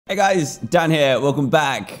Hey guys, Dan here. Welcome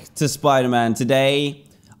back to Spider-Man. Today,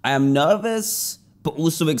 I am nervous, but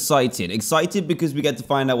also excited. Excited because we get to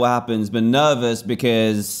find out what happens, but nervous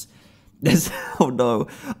because there's, oh no,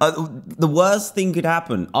 the worst thing could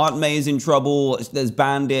happen. Aunt May is in trouble. There's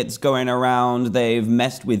bandits going around. They've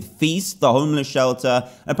messed with Feast, the homeless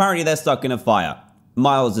shelter. Apparently, they're stuck in a fire.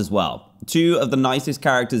 Miles as well. Two of the nicest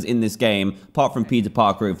characters in this game, apart from Peter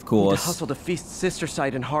Parker, of course. We need to hustle to Feast's sister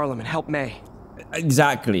site in Harlem and help May.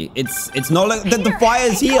 Exactly. It's not like the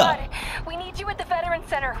fire's here. God. We need you at the Veterans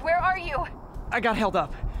Center. Where are you? I got held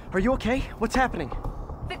up. Are you okay? What's happening?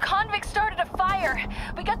 The convicts started a fire.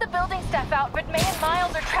 We got the building staff out, but May and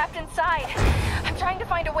Miles are trapped inside. I'm trying to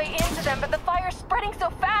find a way into them, but the fire's spreading so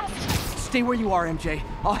fast. Stay where you are, MJ.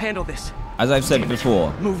 I'll handle this. As I've said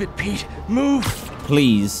before. Move it, Pete. Move!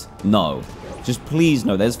 Please, no. Just please,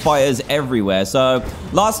 no. There's fires everywhere. So,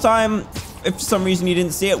 last time, if for some reason you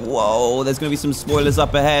didn't see it, whoa, there's going to be some spoilers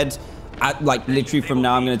up ahead. Like, literally from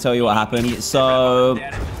now, I'm going to tell you what happened. So,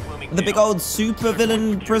 the big old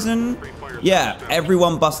supervillain prison. Yeah,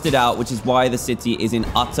 everyone busted out, which is why the city is in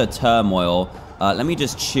utter turmoil. Let me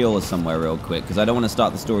just chill somewhere real quick, because I don't want to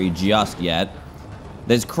start the story just yet.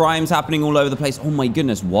 There's crimes happening all over the place. Oh my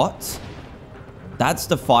goodness, what? That's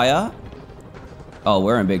the fire? Oh,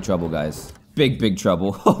 we're in big trouble, guys. Big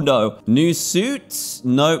trouble. Oh no. New suit?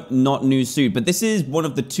 Nope, not new suit. But this is one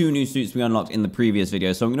of the two new suits we unlocked in the previous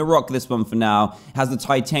video. So I'm going to rock this one for now. It has the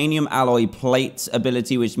titanium alloy plate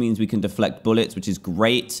ability, which means we can deflect bullets, which is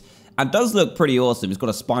great. And does look pretty awesome. It's got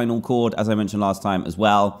a spinal cord, as I mentioned last time as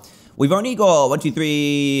well. We've only got,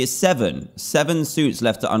 7 suits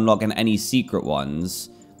left to unlock and any secret ones.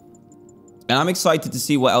 And I'm excited to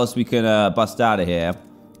see what else we can bust out of here.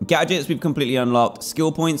 Gadgets we've completely unlocked.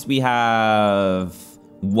 Skill points, we have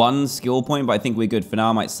 1 skill point, but I think we're good for now.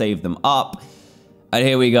 I might save them up. And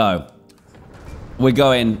here we go. We're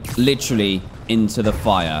going literally into the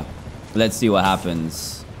fire. Let's see what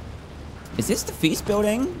happens. Is this the Feast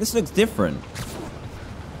building? This looks different.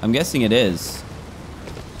 I'm guessing it is.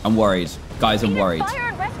 I'm worried. Guys, I'm worried. Fire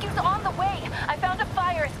and rescue's on the way. I found a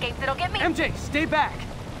fire escape that'll get me. MJ, stay back.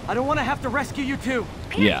 I don't want to have to rescue you too.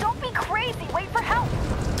 Peter, Yeah. don't be crazy. Wait for help.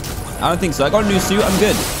 I don't think so. I got a new suit. I'm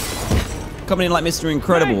good. Coming in like Mr.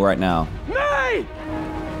 Incredible May! right now. May!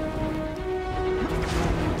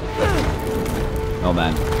 Oh,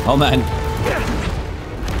 man. Oh, man.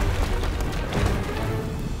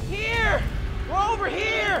 Here! We're over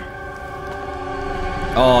here!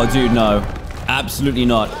 Oh, dude, no. Absolutely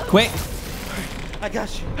not. Quick. I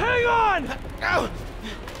got you. Hang on! Ow.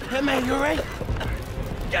 Hey, man, you alright?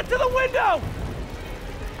 Get to the window!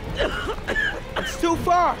 It's too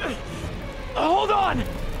far. Hold on.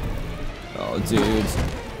 Oh, dude.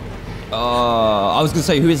 Oh, I was going to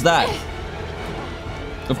say, who is that?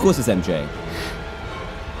 Of course it's MJ.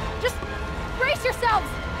 Just brace yourselves.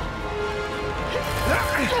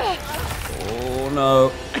 Oh,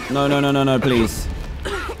 no. No, please.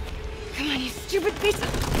 Come on, you stupid piece of...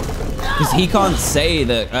 Because he can't say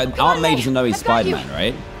that... Aunt May doesn't know he's Spider-Man,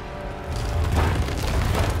 right?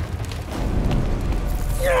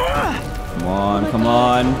 Come on, come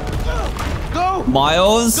on. Go!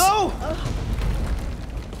 Miles? Go!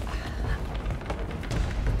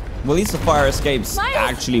 Well, at least the fire escapes Miles,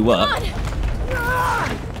 actually work. come on.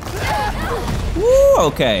 Woo,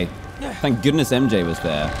 okay. Thank goodness MJ was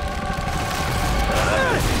there.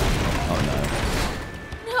 Oh,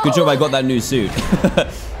 no. Good job I got that new suit.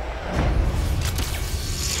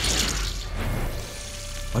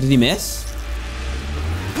 Oh, did he miss?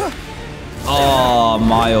 Oh,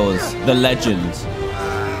 Miles, the legend.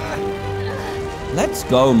 Let's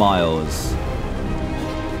go, Miles.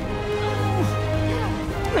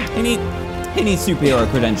 He needs superhero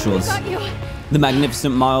credentials. Got you. The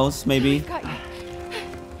Magnificent Miles, maybe? Got you.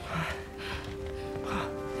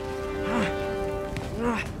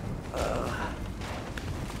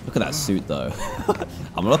 Look at that suit, though.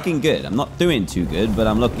 I'm looking good. I'm not doing too good, but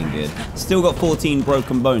I'm looking good. Still got 14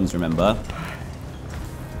 broken bones, remember?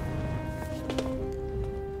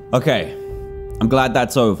 Okay. I'm glad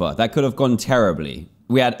that's over. That could have gone terribly.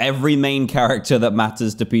 We had every main character that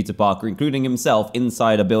matters to Peter Parker, including himself,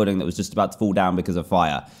 inside a building that was just about to fall down because of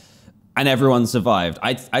fire. And everyone survived.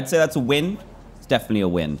 I'd say that's a win. It's definitely a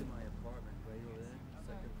win.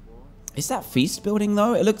 Is that Feast building,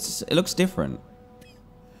 though? It looks different.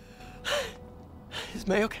 Is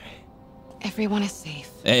May okay? Everyone is safe.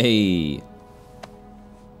 Hey.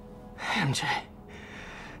 MJ,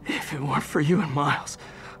 if it weren't for you and Miles,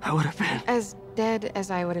 I would have been... As dead as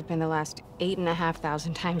I would have been the last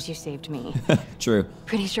 8,500 times you saved me. True.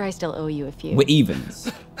 Pretty sure I still owe you a few. We're evens.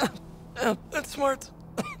 That's smart.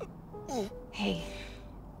 Hey,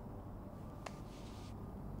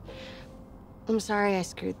 I'm sorry I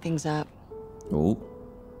screwed things up. Oh.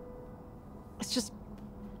 It's just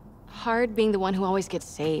hard being the one who always gets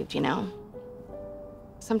saved, you know?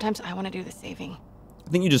 Sometimes I want to do the saving. I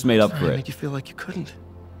think you just made up for Make it. you feel like you couldn't.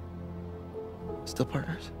 Still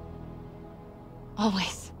partners?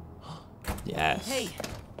 Always. Yes. Hey,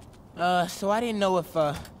 so I didn't know if,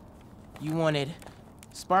 you wanted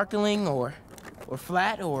sparkling or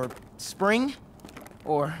flat or spring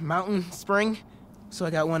or mountain spring. So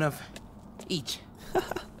I got one of each.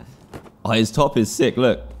 Oh, his top is sick,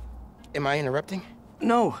 look. Am I interrupting?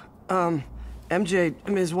 No, MJ,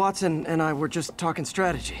 Ms. Watson, and I were just talking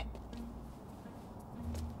strategy.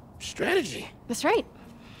 Strategy? That's right.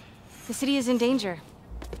 The city is in danger.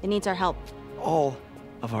 It needs our help. All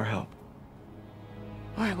of our help.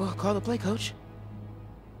 All right, well, call the play, coach.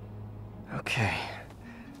 Okay.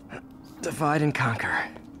 Divide and conquer.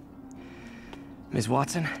 Ms.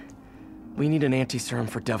 Watson, we need an anti-serum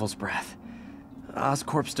for Devil's Breath.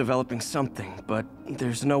 Oscorp's developing something, but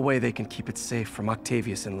there's no way they can keep it safe from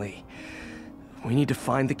Octavius and Lee. We need to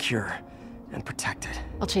find the cure and protect it.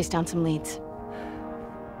 I'll chase down some leads.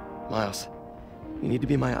 Miles, you need to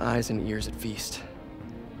be my eyes and ears at Feast.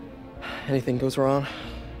 Anything goes wrong,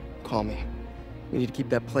 call me. We need to keep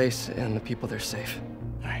that place and the people there safe.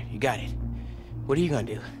 All right, you got it. What are you gonna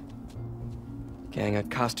do? Gang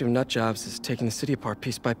at Costume Nutjobs is taking the city apart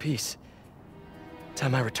piece by piece.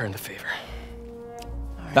 Time I return the favor.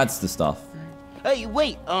 That's the stuff. Hey,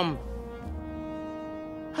 wait, how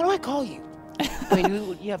do I call you? Wait,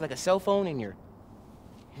 you have like a cell phone in your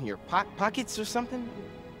pockets or something?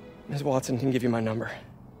 Ms. Watson can give you my number.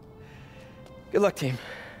 Good luck, team.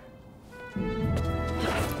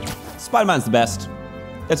 Spider-Man's the best.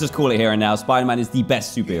 Let's just call it here and now. Spider-Man is the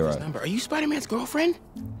best superhero. Number. Are you Spider-Man's girlfriend?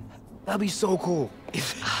 That'd be so cool.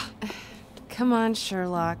 Come on,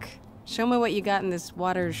 Sherlock. Show me what you got in this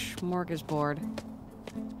water smorgasbord.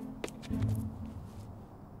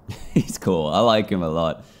 He's cool. I like him a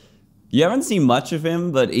lot. You haven't seen much of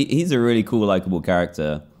him, but he's a really cool, likable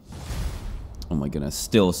character. Oh my goodness.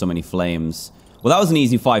 Still so many flames. Well, that was an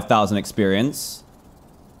easy 5,000 experience.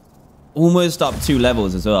 Almost up 2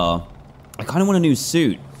 levels as well. I kind of want a new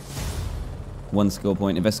suit. 1 skill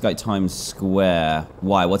point. Investigate Times Square.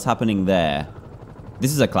 Why? What's happening there?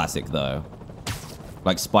 This is a classic, though.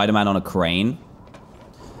 Like Spider-Man on a crane.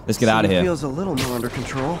 Let's get out of here. Feels a little more under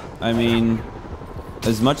control. I mean,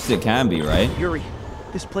 as much as it can be, right? Yuri,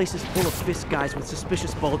 this place is full of Fisk guys with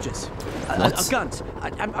suspicious bulges. Guns.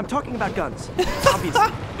 I'm talking about guns. Obviously.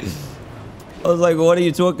 I was like, what are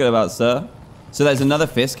you talking about, sir? So there's another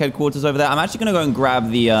Fisk headquarters over there. I'm actually going to go and grab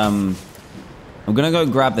the, I'm going to go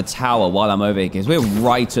grab the tower while I'm over here, because we're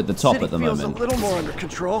right at the top City at the feels moment. a little more under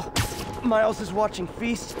control. Miles is watching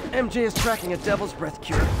Feast. MJ is tracking a Devil's Breath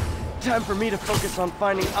cure. Time for me to focus on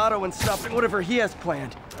finding Otto and stopping whatever he has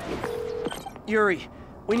planned. Yuri,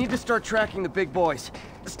 we need to start tracking the big boys.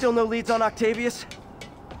 Still no leads on Octavius?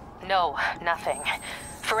 No, nothing.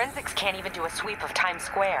 Forensics can't even do a sweep of Times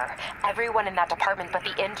Square. Everyone in that department but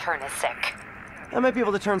the intern is sick. I might be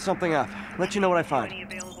able to turn something up. Let you know what I find.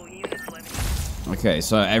 Okay,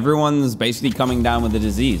 so everyone's basically coming down with the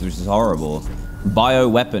disease, which is horrible.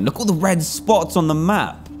 Bioweapon. Look at all the red spots on the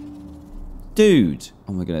map. Dude.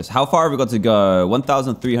 Oh my goodness. How far have we got to go?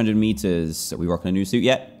 1,300 meters. Are we rocking a new suit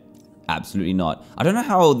yet? Absolutely not. I don't know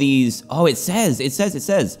how these... Oh, it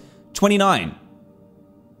says. 29.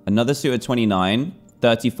 Another suit at 29.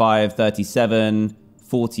 35, 37,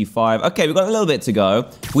 45. Okay, we've got a little bit to go.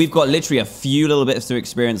 We've got literally a few little bits of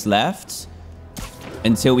experience left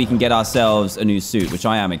until we can get ourselves a new suit, which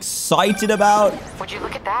I am excited about. Would you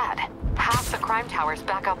look at that? Half the crime tower's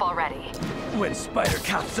back up already. When Spider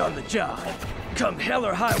Cop's on the job, come hell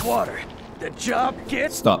or high water, the job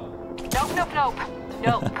gets... Stop.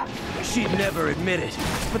 Nope. She'd never admit it,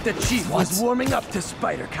 but the chief was warming up to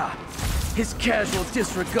Spider Cop. His casual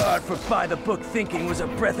disregard for by-the-book thinking was a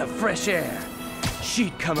breath of fresh air.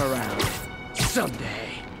 She'd come around. Someday.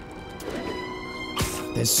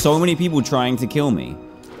 There's so many people trying to kill me.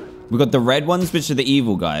 We've got the red ones, which are the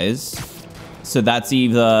evil guys. So that's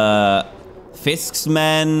either Fisk's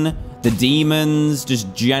men, the demons,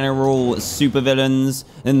 just general supervillains.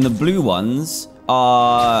 And the blue ones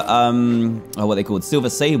are, what they called, Silver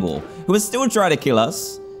Sable, who are still trying to kill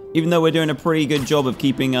us. Even though we're doing a pretty good job of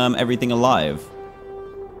keeping everything alive.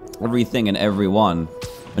 Everything and everyone.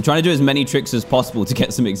 I'm trying to do as many tricks as possible to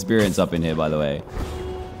get some experience up in here, by the way.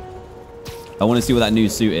 I want to see what that new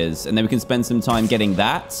suit is. And then we can spend some time getting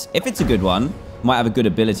that. If it's a good one. Might have a good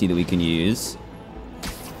ability that we can use.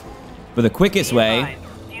 But the quickest way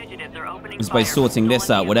is by sorting this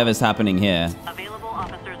out, whatever's happening here. Available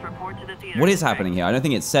officers What is happening here? I don't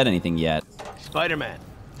think it said anything yet. Spider-Man.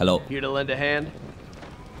 Hello. Here to lend a hand?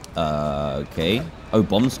 Okay. Oh,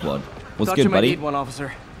 bomb squad. What's Thought good, you might buddy? need one,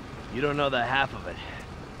 officer. You don't know the half of it.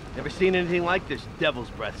 Never seen anything like this devil's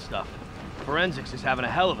breath stuff. Forensics is having a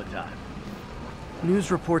hell of a time.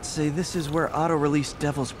 News reports say this is where Otto released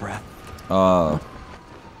Devil's Breath.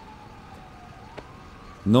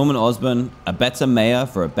 Norman Osborn, a better mayor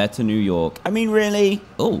for a better New York. I mean, really?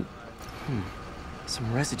 Oh.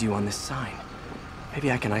 Some residue on this sign.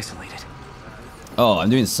 Maybe I can isolate it. Oh, I'm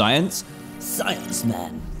doing science? Science,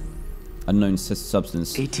 man. Unknown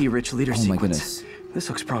substance. AT-rich leader Oh my sequence. goodness. This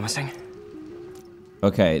looks promising.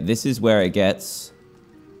 Okay, this is where it gets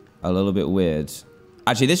a little bit weird.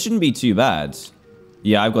 Actually, this shouldn't be too bad.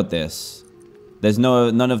 Yeah, I've got this. There's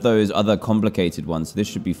none of those other complicated ones, so this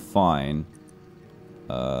should be fine.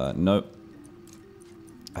 Nope.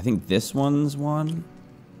 I think this one's one.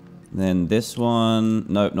 Then this one.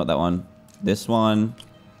 Nope, not that one. This one.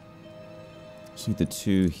 Just need the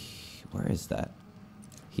two. Where is that?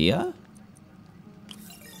 Here?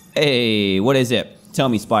 Hey, what is it? Tell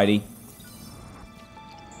me, Spidey.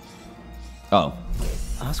 Oh.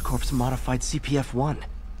 Oscorp's modified CPF-1.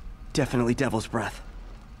 Definitely Devil's Breath.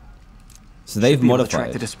 So they've Should be able to modified.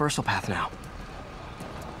 track the dispersal path now.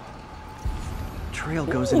 Trail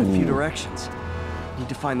goes in a few directions. Need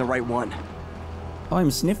to find the right one. Oh,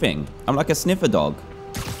 I'm sniffing. I'm like a sniffer dog.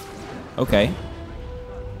 Okay.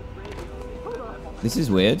 This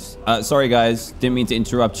is weird. Sorry, guys. Didn't mean to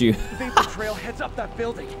interrupt you. Vapor trail heads up that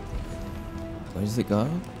building. Where does it go?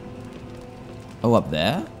 Oh, up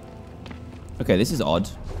there? Okay, this is odd.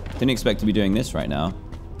 Didn't expect to be doing this right now.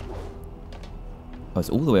 Oh, it's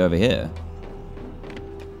all the way over here.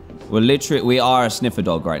 We are a sniffer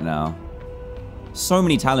dog right now. So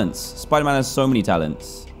many talents. Spider-Man has so many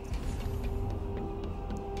talents.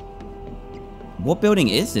 What building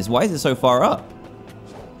is this? Why is it so far up?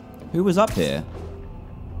 Who was up here?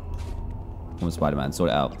 Come on, Spider-Man, sort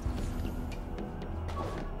it out.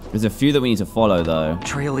 There's a few that we need to follow, though.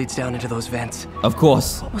 Trail leads down into those vents. Of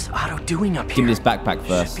course. What was Otto doing up here? Give me this backpack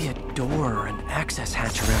first. Should be a door or an access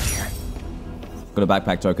hatch around here. Got a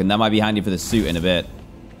backpack token. That might be handy for the suit in a bit.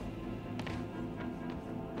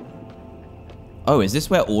 Oh, is this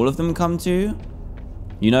where all of them come to?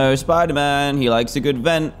 You know, Spider-Man, he likes a good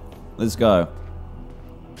vent. Let's go.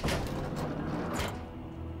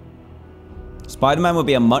 Spider-Man would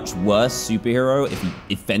be a much worse superhero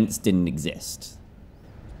if vents didn't exist.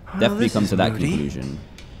 Definitely come to that conclusion.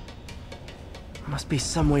 Must be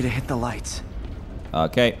some way to hit the lights.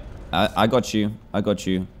 Okay. I got you. I got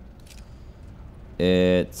you.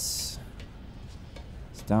 It's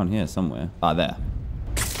down here somewhere. Ah, there.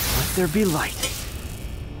 Let there be light.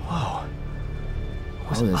 Whoa.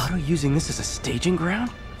 Was Otto using this as a staging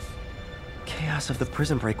ground? Chaos of the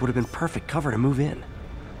prison break would have been perfect cover to move in.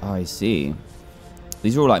 Oh, I see.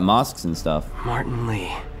 These are all like masks and stuff. Martin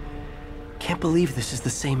Lee. Can't believe this is the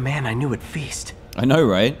same man I knew at Feast. I know,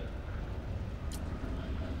 right?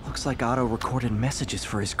 Looks like Otto recorded messages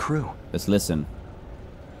for his crew. Let's listen.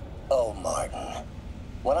 Oh, Martin.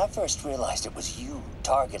 When I first realized it was you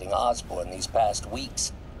targeting Osborn these past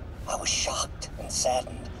weeks, I was shocked and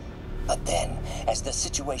saddened. But then, as the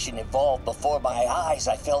situation evolved before my eyes,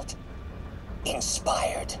 I felt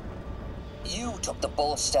inspired. You took the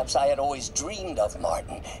bold steps I had always dreamed of,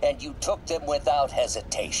 Martin, and you took them without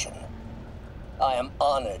hesitation. I am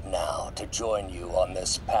honored now to join you on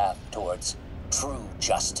this path towards true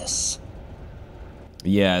justice.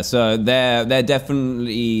 Yeah, so they're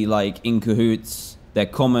definitely like in cahoots. Their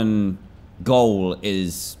common goal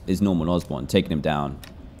is Norman Osborn, taking him down.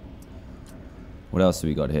 What else have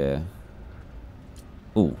we got here?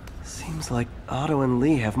 Ooh. Seems like Otto and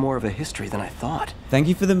Lee have more of a history than I thought. Thank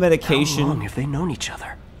you for the medication. How long have they known each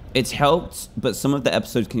other? It's helped, but some of the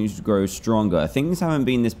episodes continue to grow stronger. Things haven't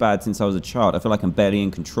been this bad since I was a child. I feel like I'm barely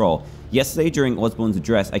in control. Yesterday, during Osborn's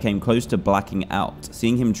address, I came close to blacking out.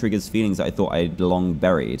 Seeing him triggers feelings that I thought I'd long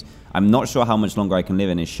buried. I'm not sure how much longer I can live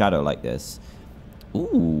in his shadow like this.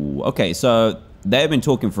 Ooh, okay, so they've been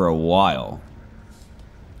talking for a while.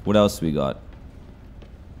 What else we got?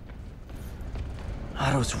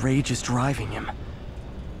 Otto's rage is driving him.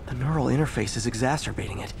 The neural interface is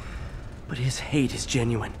exacerbating it, but his hate is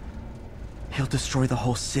genuine. He'll destroy the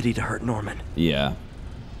whole city to hurt Norman. Yeah.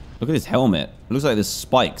 Look at his helmet. It looks like there's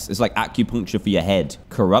spikes. It's like acupuncture for your head.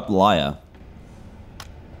 Corrupt liar.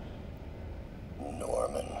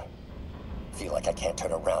 Norman. Feel like I can't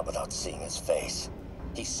turn around without seeing his face.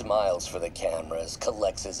 He smiles for the cameras,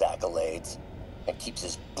 collects his accolades, and keeps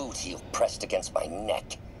his boot heel pressed against my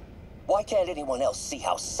neck. Why can't anyone else see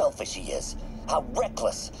how selfish he is? How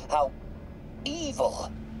reckless, how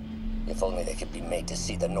evil? If only they could be made to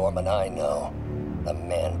see the Norman I know. The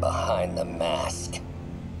man behind the mask.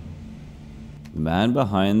 Man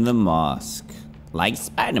behind the mask. Like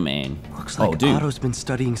Spider-Man. Looks like Otto's been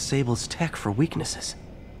studying Sable's tech for weaknesses.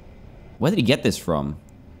 Where did he get this from?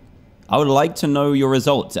 I would like to know your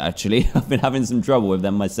results, actually. I've been having some trouble with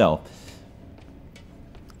them myself.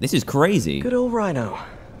 This is crazy. Good old Rhino.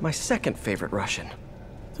 My second favorite Russian.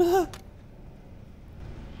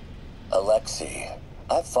 Alexei,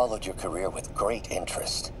 I've followed your career with great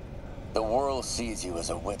interest. The world sees you as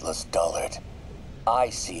a witless dullard. I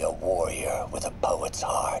see a warrior with a poet's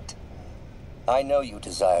heart. I know you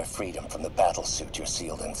desire freedom from the battlesuit you're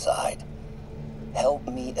sealed inside. Help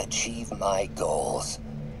me achieve my goals,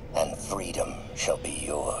 and freedom shall be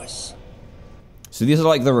yours. So these are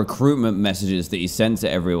like the recruitment messages that he sent to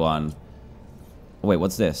everyone. Oh, wait,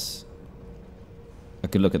 what's this? I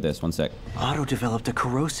could look at this, one sec. Otto developed a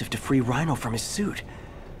corrosive to free Rhino from his suit.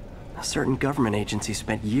 A certain government agency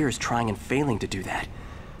spent years trying and failing to do that.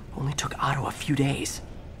 Only took Otto a few days.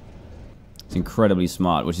 It's incredibly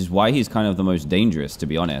smart, which is why he's kind of the most dangerous, to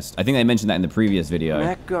be honest. I think they mentioned that in the previous video.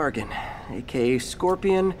 Mac Gargan, a.k.a.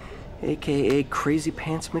 Scorpion, a.k.a. Crazy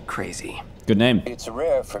Pants McCrazy. Good name. It's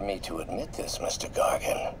rare for me to admit this, Mr.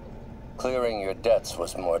 Gargan. Clearing your debts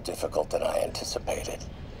was more difficult than I anticipated.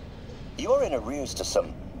 You're in arrears to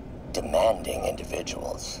some demanding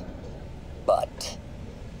individuals. But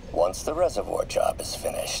once the reservoir job is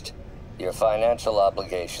finished, your financial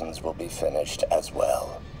obligations will be finished as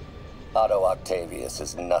well. Otto Octavius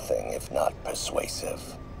is nothing if not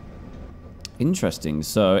persuasive. Interesting.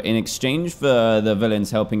 So in exchange for the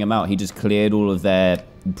villains helping him out, he just cleared all of their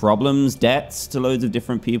problems, debts to loads of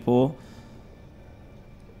different people.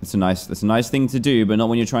 That's a nice thing to do, but not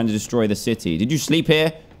when you're trying to destroy the city. Did you sleep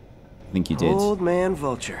here? I think you did. Old man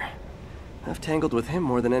Vulture. I've tangled with him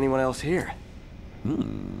more than anyone else here.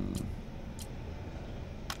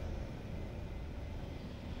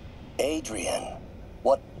 Adrian,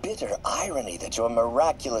 what bitter irony that your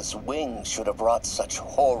miraculous wings should have wrought such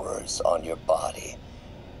horrors on your body.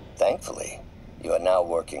 Thankfully, you are now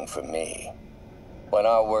working for me. When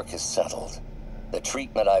our work is settled, the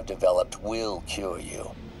treatment I've developed will cure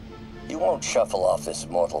you. You won't shuffle off this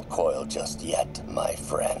mortal coil just yet, my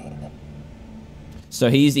friend. So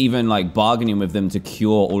he's even like bargaining with them to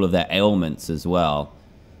cure all of their ailments as well.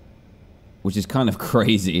 Which is kind of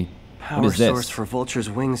crazy. Power source for Vulture's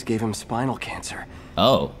wings gave him spinal cancer.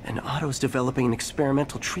 Oh. And Otto's developing an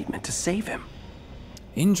experimental treatment to save him.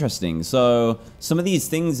 Interesting. So some of these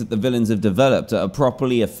things that the villains have developed are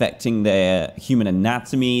properly affecting their human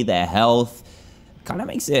anatomy, their health. Kind of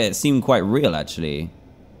makes it seem quite real, actually.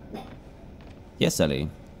 Yes, Ellie.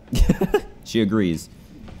 She agrees.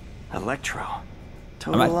 Electro.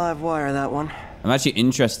 Total live wire, that one. I'm actually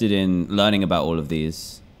interested in learning about all of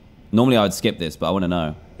these. Normally I would skip this, but I want to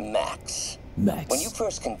know. Max. Max. When you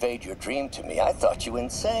first conveyed your dream to me, I thought you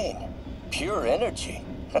insane. Pure energy.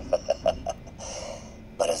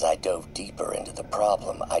 But as I dove deeper into the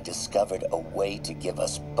problem, I discovered a way to give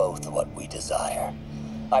us both what we desire.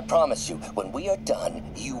 I promise you, when we are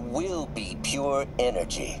done, you will be pure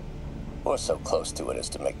energy. Or so close to it as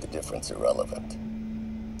to make the difference irrelevant.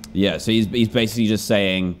 Yeah, so he's basically just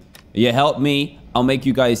saying, you help me, I'll make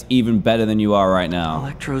you guys even better than you are right now.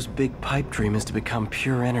 Electro's big pipe dream is to become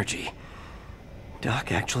pure energy.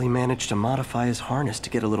 Doc actually managed to modify his harness to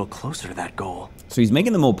get a little closer to that goal. So he's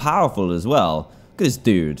making them more powerful as well. Look at this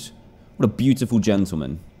dude. What a beautiful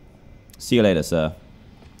gentleman. See you later, sir.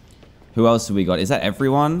 Who else have we got? Is that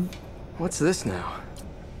everyone? What's this now?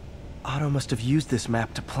 Otto must have used this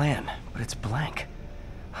map to plan, but it's blank.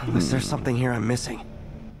 Unless there's something here I'm missing.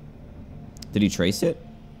 Did he trace it?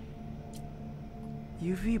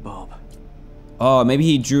 UV bulb. Oh, maybe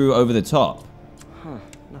he drew over the top. Huh,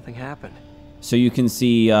 nothing happened. So you can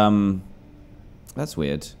see, that's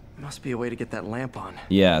weird. Must be a way to get that lamp on.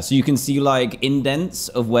 Yeah, so you can see like indents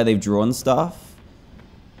of where they've drawn stuff.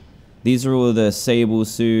 These are all the Sable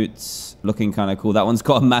suits, looking kind of cool. That one's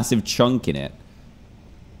got a massive chunk in it.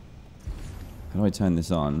 How do I turn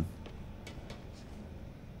this on?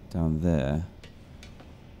 Down there.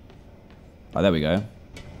 Oh, there we go.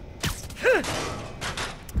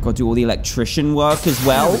 Got to do all the electrician work as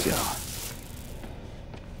well. There we go.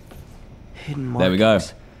 Hidden markings. There we go.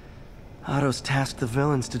 Otto's tasked the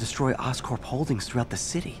villains to destroy Oscorp holdings throughout the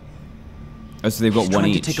city. Oh, so they've got one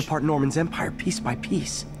each. He's trying to take apart Norman's empire piece by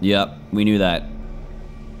piece. Yep, we knew that.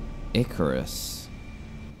 Icarus.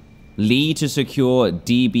 Lee to secure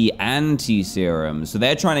DB anti-serum. So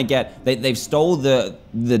they're trying to get... They've stole the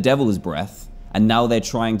Devil's Breath, and now they're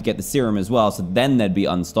trying to get the serum as well, so then they'd be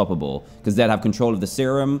unstoppable. Because they'd have control of the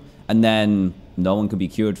serum, and then no one could be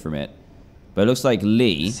cured from it. But it looks like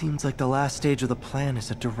Lee... Seems like the last stage of the plan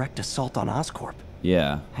is a direct assault on Oscorp.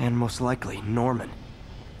 Yeah. And most likely, Norman.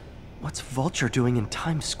 What's Vulture doing in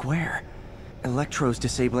Times Square? Electro's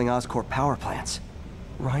disabling Oscorp power plants.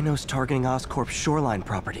 Rhino's targeting Oscorp's shoreline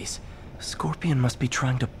properties. Scorpion must be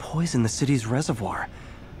trying to poison the city's reservoir.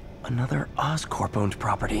 Another Oscorp-owned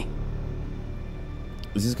property.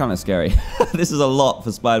 This is kind of scary. This is a lot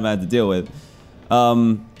for Spider-Man to deal with. Oh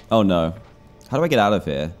no. How do I get out of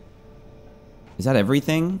here? Is that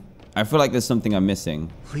everything? I feel like there's something I'm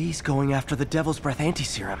missing. Lee's going after the Devil's Breath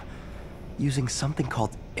anti-serum. Using something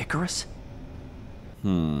called Icarus?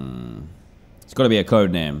 It's got to be a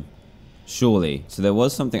code name. Surely. So there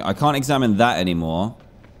was something. I can't examine that anymore.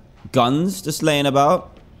 Guns just laying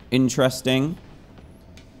about. Interesting.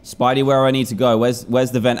 Spidey, where do I need to go?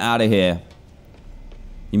 Where's the vent out of here?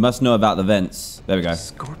 You must know about the vents. There we go.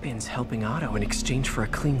 Scorpion's helping Otto in exchange for a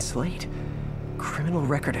clean slate. Criminal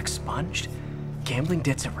record expunged. Gambling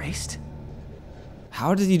debts erased.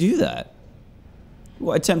 How did he do that?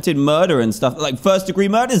 What, attempted murder and stuff? Like first-degree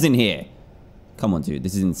murders in here. Come on, dude.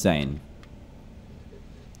 This is insane.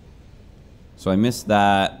 So I missed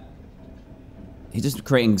that. He's just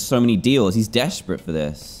creating so many deals. He's desperate for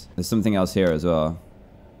this. There's something else here as well.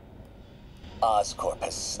 Oscorp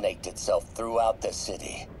has snaked itself throughout the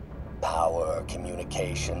city. Power,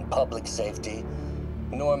 communication, public safety.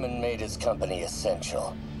 Norman made his company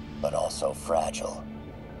essential, but also fragile.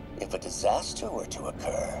 If a disaster were to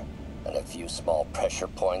occur, and a few small pressure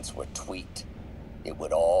points were tweaked, it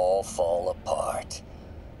would all fall apart.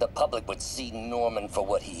 The public would see Norman for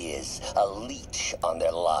what he is, a leech on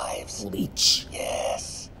their lives. Leech?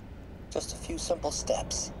 Yes. Just a few simple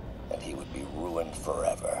steps, and he would be ruined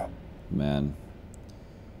forever. Man.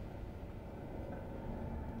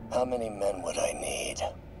 How many men would I need?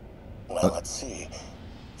 Well, let's see.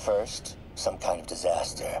 First, some kind of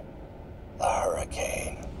disaster. A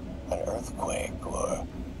hurricane, an earthquake, or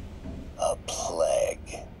a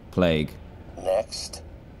plague. Plague. Next,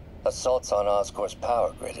 assaults on Oscorp's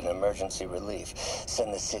power grid and emergency relief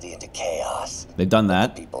send the city into chaos. They've done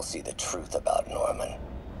that. People see the truth about Norman.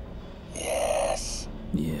 Yes.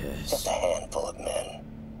 Yes. Just a handful of men.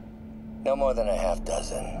 No more than a half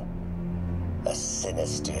dozen. A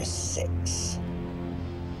sinister 6.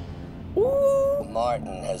 Ooh.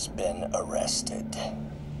 Martin has been arrested.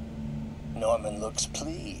 Norman looks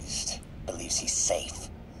pleased. Believes he's safe.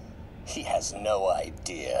 He has no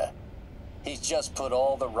idea. He's just put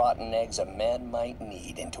all the rotten eggs a man might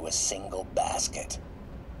need into a single basket.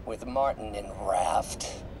 With Martin in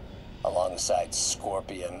raft, alongside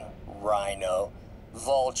Scorpion, Rhino,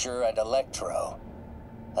 Vulture, and Electro.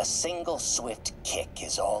 A single swift kick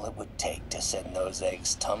is all it would take to send those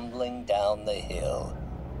eggs tumbling down the hill.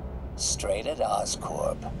 Straight at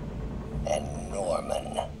Oscorp and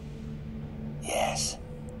Norman. Yes,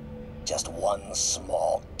 just one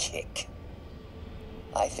small kick.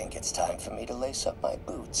 I think it's time for me to lace up my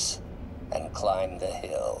boots and climb the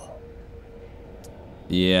hill.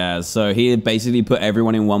 Yeah, so he basically put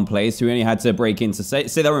everyone in one place. He only had to break into, say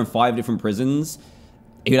they were in 5 different prisons.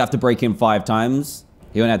 He would have to break in 5 times.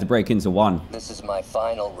 He only had to break into 1. This is my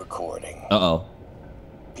final recording. Uh-oh.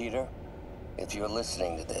 Peter, if you're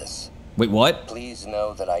listening to this... Wait, what? Please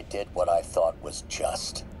know that I did what I thought was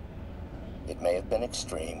just. It may have been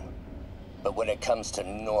extreme, but when it comes to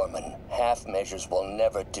Norman, half measures will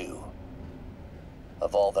never do.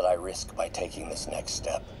 Of all that I risk by taking this next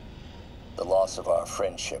step, the loss of our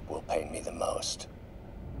friendship will pain me the most.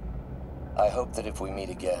 I hope that if we meet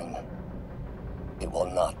again, it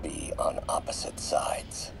will not be on opposite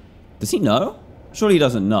sides. Does he know? Surely he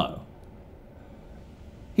doesn't know.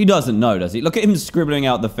 He doesn't know, does he? Look at him scribbling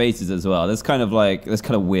out the faces as well. That's kind of like, that's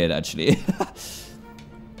kind of weird, actually.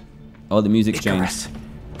 Oh, the music's changed.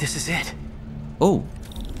 This is it. Oh.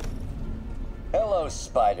 Hello,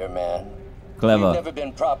 Spider-Man. Clever. You've never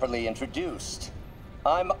been properly introduced.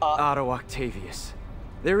 I'm Otto Octavius.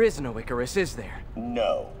 There is no Icarus, is there?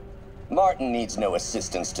 No. Martin needs no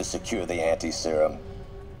assistance to secure the anti-serum.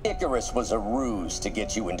 Icarus was a ruse to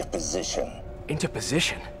get you into position. Into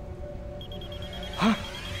position? Huh?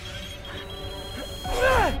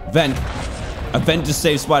 Vent. A vent just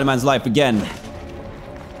saved Spider-Man's life again.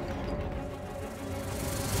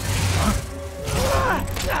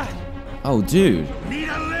 Oh, dude. Need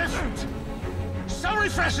a lift? So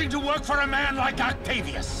refreshing to work for a man like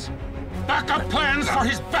Octavius. Backup plans for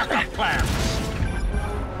his backup plans.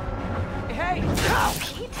 Hey!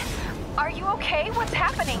 Pete, are you okay? What's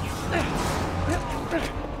happening?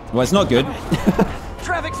 Well, it's not good.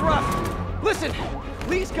 Traffic's rough. Listen,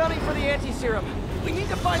 Lee's gunning for the anti-serum. We need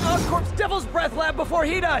to find Oscorp's Devil's Breath lab before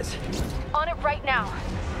he does. On it right now.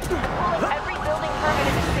 I'm pulling every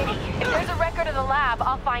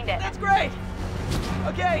find it. That's great.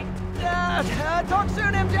 Okay, talk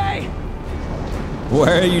soon, MJ.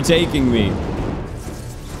 Where are you taking me?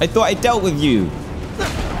 I thought I dealt with you.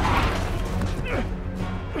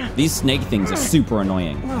 These snake things are super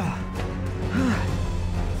annoying.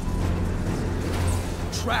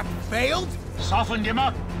 Trap failed? Softened him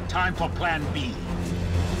up. Time for plan B.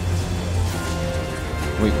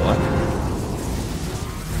 Wait, what?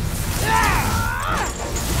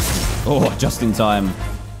 Oh, just in time.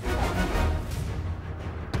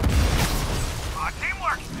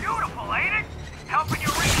 Teamwork's beautiful, ain't it? Helping you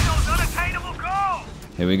reach those unattainable goals.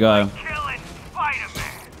 Here we go. Killing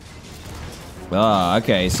Spider-Man. Ah,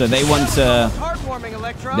 okay. So they want to. Heartwarming,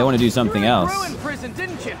 Electro. They want to do something else. You were in prison,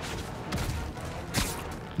 didn't you?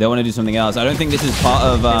 They want to do something else. I don't think this is part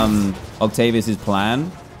of Octavius's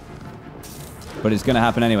plan, but it's going to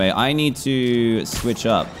happen anyway. I need to switch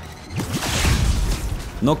up.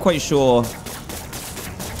 Not quite sure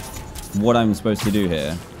what I'm supposed to do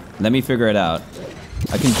here. Let me figure it out.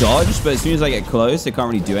 I can dodge, but as soon as I get close, I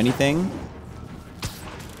can't really do anything.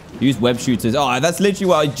 Use web shooters. Oh, that's literally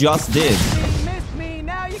what I just did. You missed me.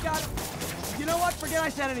 Now you got it. You know what? Forget I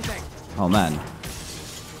said anything. Oh, man.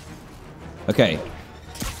 Okay.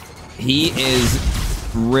 He is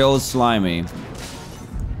real slimy. Time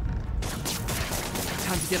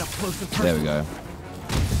to get up close and personal. There we go.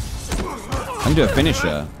 I can do a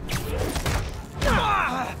finisher.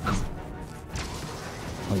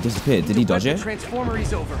 Oh, he disappeared. Did he dodge it?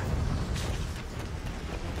 Transformery's over.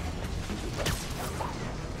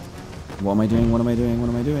 What am I doing? What am I doing? What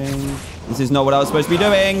am I doing? This is not what I was supposed to be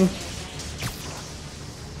doing.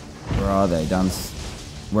 Where are they? Dance.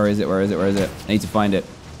 Where is it? Where is it? Where is it? I need to find it.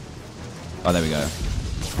 Oh, there we go.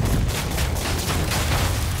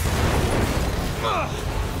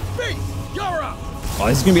 Oh,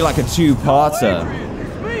 this is gonna be like a two-parter.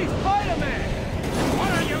 What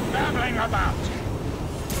are you babbling about?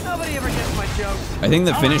 Nobody ever gets my jokes. I think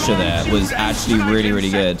the finisher there was actually really, really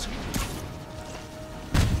good.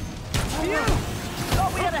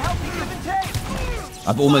 Thought we had a healthy give and take.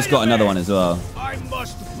 I've almost got another one as well. I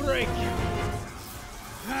must break you.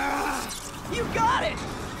 You got it.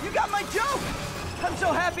 You got my joke. I'm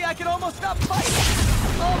so happy I could almost stop fighting.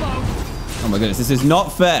 Almost. Oh my goodness, this is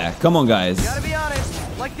not fair. Come on, guys. Gotta be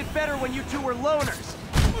honest, liked it better when you two were loners.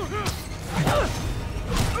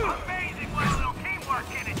 Amazing what a little teamwork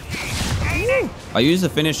can achieve, ain't it? I used the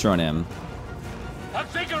finisher on him. A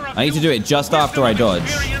figure of I need to do it just after I dodge.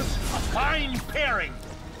 experience, a fine pairing.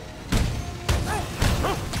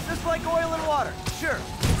 Just like oil and water, sure.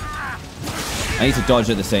 I need to dodge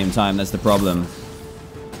at the same time. That's the problem.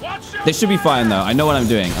 This should be fine, though. I know what I'm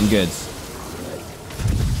doing. I'm good.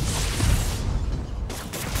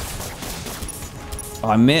 Oh,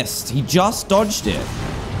 I missed. He just dodged it.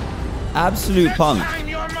 Absolute punk.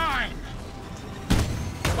 You're mine.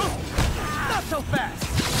 Not so fast.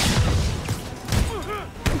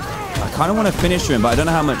 I kind of want to finish him, but I don't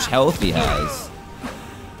know how much health he has.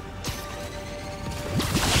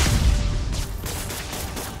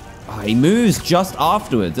 Oh, he moves just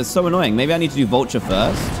afterwards. That's so annoying. Maybe I need to do Vulture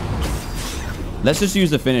first. Let's just use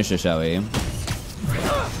the finisher, shall we?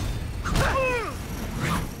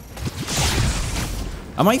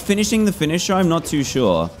 Am I finishing the finisher? I'm not too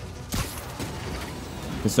sure.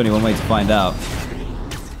 There's only one way to find out.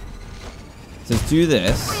 It says do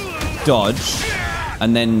this, dodge,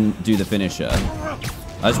 and then do the finisher.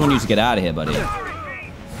 I just want you to get out of here, buddy.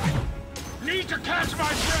 Need to catch my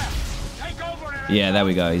breath. Take over and Yeah, there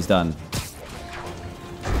we go. He's done.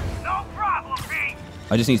 no problem, Pete.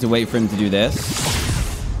 I just need to wait for him to do this.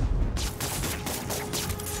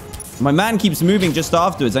 My man keeps moving just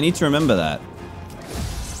afterwards. I need to remember that.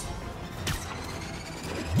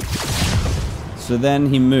 So then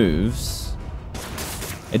he moves.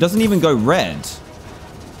 It doesn't even go red.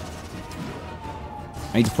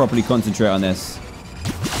 I need to properly concentrate on this.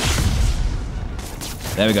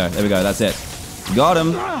 There we go. There we go. That's it. Got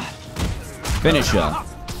him. Finisher.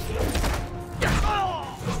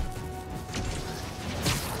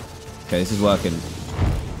 Okay, this is working.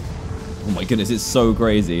 Oh my goodness, it's so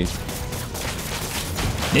crazy.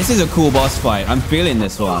 This is a cool boss fight. I'm feeling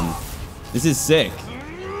this one. This is sick.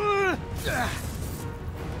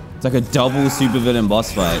 It's like a double supervillain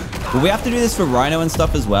boss fight. Will we have to do this for Rhino and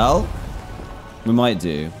stuff as well? We might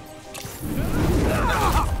do.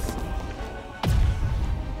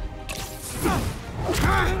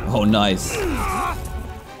 Oh, nice.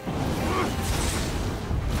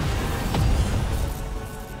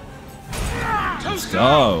 Let's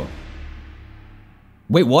go.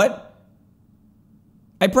 Wait, what?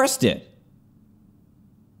 I pressed it.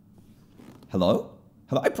 Hello?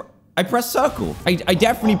 Hello? I pressed circle. I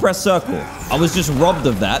definitely pressed circle. I was just robbed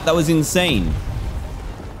of that. That was insane.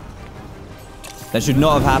 That should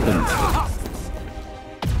not have happened.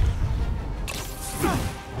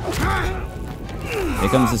 Here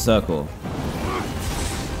comes the circle.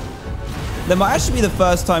 That might actually be the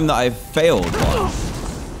first time that I've failed one.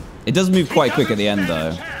 It does move quite quick at the end,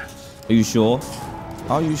 though. Are you sure?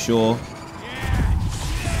 Are you sure?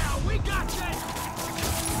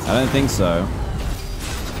 I don't think so.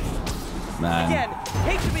 Man. Again,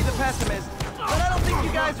 hate to be the pessimist, but I don't think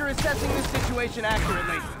you guys are assessing this situation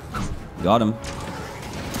accurately. Got him.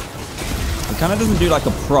 It kind of doesn't do like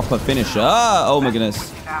a proper finisher. Ah, oh my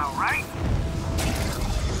goodness.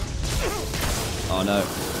 Oh no.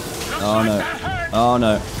 Oh no. Oh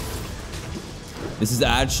no. This is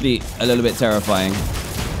actually a little bit terrifying.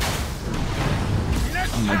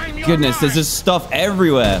 Oh my goodness, there's just stuff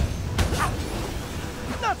everywhere.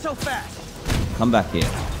 Not so fast. Come back here.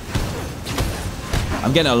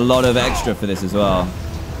 I'm getting a lot of extra for this as well.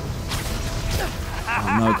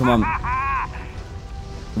 Oh no, come on.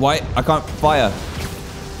 Why? I can't fire.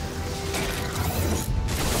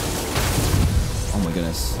 Oh my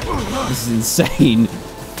goodness. This is insane.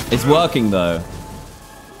 It's working though.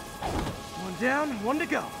 One down, one to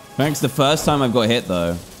go. Thanks, the first time I've got hit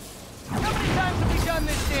though. How many times have we done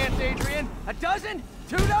this dance, Adrian? A dozen?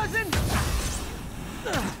 2 dozen?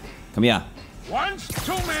 Come here. Once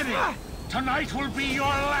too many. Tonight will be your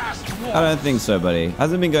last war. I don't think so, buddy.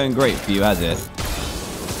 Hasn't been going great for you, has it?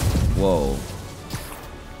 Whoa.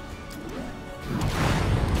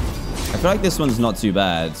 I feel like this one's not too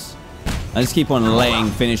bad. I just keep on laying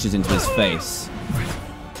finishes into his face.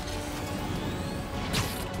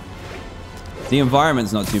 The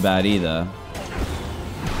environment's not too bad either.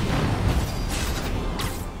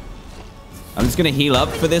 I'm just gonna heal up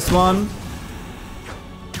for this one.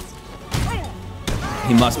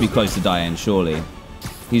 He must be close to dying, surely.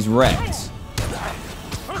 He's wrecked.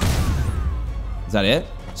 Is that it?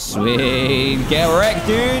 Sweet. Get wrecked,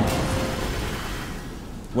 dude.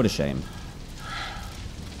 What a shame.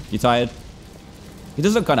 You tired? He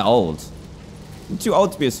does look kind of old. I'm too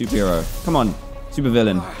old to be a superhero. Come on,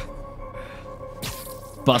 supervillain.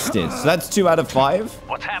 Busted. So that's 2 out of 5?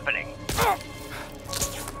 What's happening?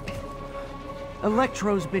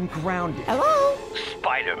 Electro's been grounded. Hello?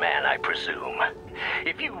 Spider-Man, I presume.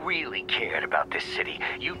 If you really cared about this city,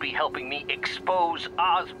 you'd be helping me expose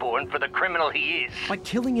Osborn for the criminal he is. By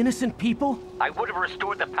killing innocent people? I would have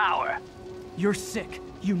restored the power. You're sick.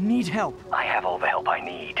 You need help. I have all the help I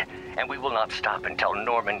need, and we will not stop until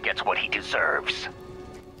Norman gets what he deserves.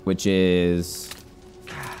 Which is...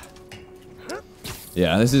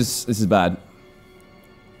 Yeah, this is bad.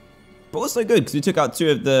 But also good, because we took out 2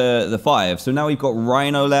 of the 5. So now we've got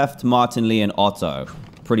Rhino left, Martin Lee, and Otto.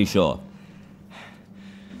 Pretty sure.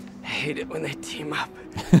 I hate it when they team up.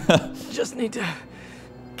 Just need to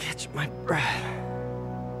catch my breath.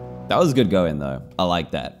 That was good going, though. I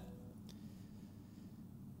like that.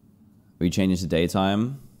 We change it to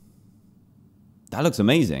daytime. That looks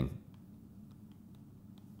amazing.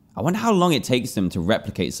 I wonder how long it takes them to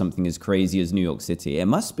replicate something as crazy as New York City. It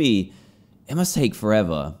must take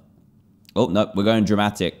forever. Oh, no, we're going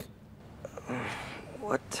dramatic.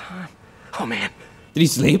 What time? Oh, man. Did he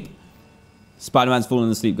sleep? Spider-Man's fallen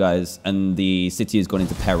asleep, guys, and the city has gone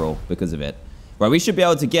into peril because of it. Right, we should be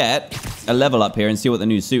able to get a level up here and see what the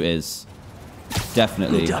new suit is.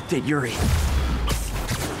 Definitely. Need to update Yuri.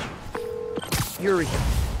 Yuri,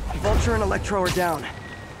 Vulture and Electro are down.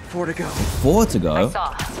 4 to go. 4 to go? I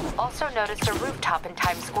saw. Also noticed a rooftop in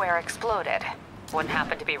Times Square exploded. Wouldn't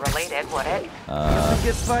happen to be related, would it? Nothing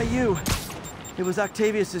gets by you. It was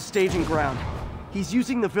Octavius' staging ground. He's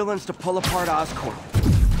using the villains to pull apart Oscorp.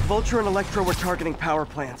 Vulture and Electro were targeting power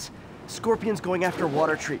plants. Scorpion's going after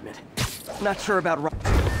water treatment. Not sure about...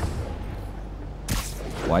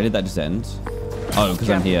 Why did that just end? Oh, because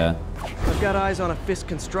I'm here. I've got eyes on a Fisk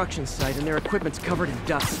construction site and their equipment's covered in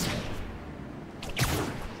dust.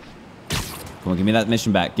 Come on, give me that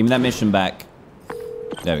mission back. Give me that mission back.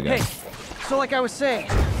 There we go. Hey, so like I was saying,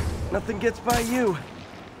 nothing gets by you.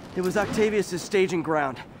 It was Octavius' staging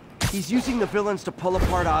ground. He's using the villains to pull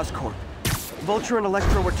apart Oscorp. Vulture and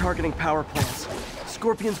Electro were targeting power plants.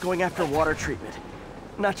 Scorpion's going after water treatment.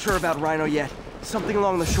 Not sure about Rhino yet. Something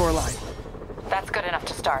along the shoreline. That's good enough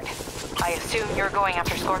to start. I assume you're going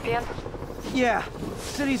after Scorpion? Yeah,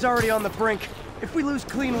 city's already on the brink. If we lose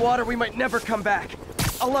clean water, we might never come back.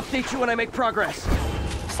 I'll update you when I make progress.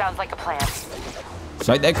 Sounds like a plan.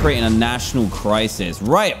 So they're creating a national crisis.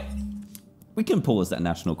 Right. We can pause that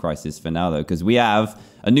national crisis for now, though, because we have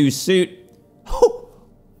a new suit.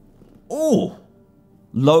 Oh!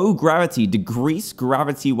 Low gravity, decrease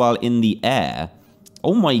gravity while in the air.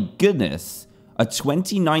 Oh my goodness. A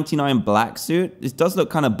 2099 black suit. This does look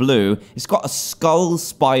kind of blue. It's got a skull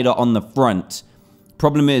spider on the front.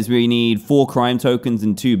 Problem is we need 4 crime tokens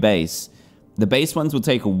and 2 base. The base ones will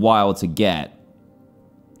take a while to get.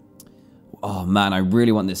 Oh man, I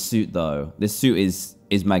really want this suit though. This suit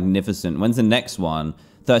is magnificent. When's the next one?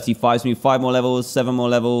 35, so we need 5 more levels, 7 more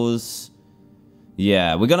levels.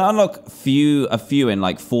 Yeah, we're gonna unlock a few in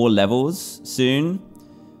like 4 levels soon.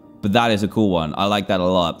 But that is a cool one. I like that a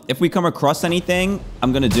lot. If we come across anything,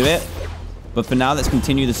 I'm gonna do it. But for now, let's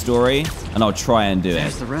continue the story, and I'll try and do it.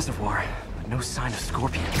 There's the reservoir, but no sign of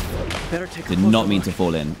Scorpion. Better take a Did not mean to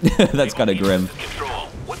fall in. That's kind of grim. Control.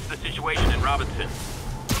 What's the situation in Robinson?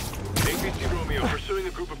 ABC Romeo pursuing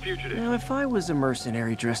a group of fugitives. Now, if I was a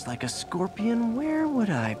mercenary dressed like a scorpion, where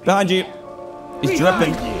would I be? Behind you. He's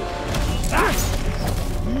dripping.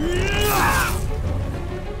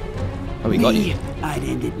 Oh, we got you. I'd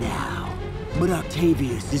end it now. But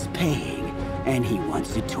Octavius is paying, and he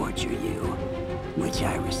wants to torture you, which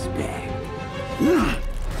I respect.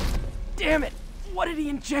 Damn it! What did he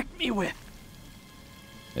inject me with?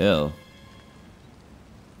 Ew.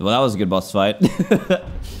 Well, that was a good boss fight.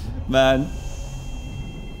 Man.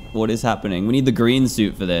 What is happening? We need the green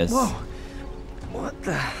suit for this. Whoa. What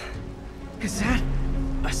the... Is that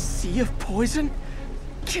a sea of poison?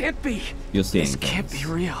 Can't be. You're seeing This things. can't be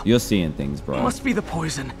real. You're seeing things, bro. Must be the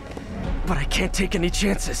poison. But I can't take any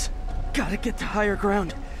chances. Gotta get to higher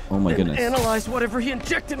ground. Oh my and goodness. Analyze whatever he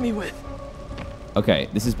injected me with. Okay,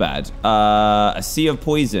 this is bad. A sea of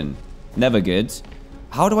poison. Never good.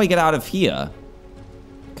 How do I get out of here?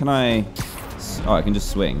 Can I... Oh, I can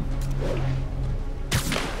just swing.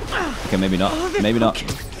 Okay, maybe not. Maybe not.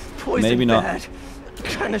 Poison Maybe not. bad.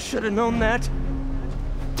 Kinda should have known that.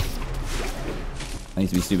 I need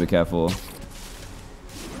to be super careful.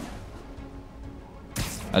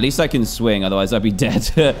 At least I can swing, otherwise I'd be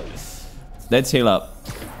dead. Let's heal up.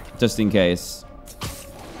 Just in case.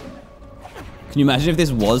 Can you imagine if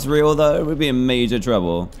this was real, though? We'd be in major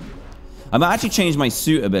trouble. I might actually change my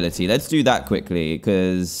suit ability. Let's do that quickly,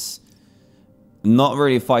 because... not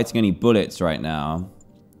really fighting any bullets right now.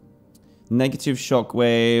 Negative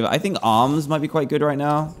shockwave. I think arms might be quite good right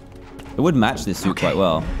now. It would match this suit quite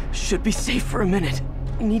well. Should be safe for a minute.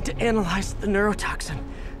 I need to analyze the neurotoxin,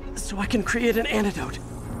 so I can create an antidote.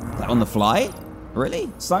 Like on the fly? Really?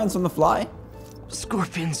 Science on the fly?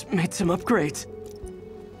 Scorpions made some upgrades.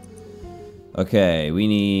 Okay, we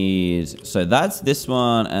need... So that's this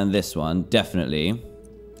one and this one, definitely.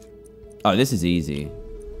 Oh, this is easy.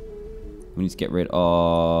 We need to get rid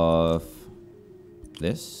of...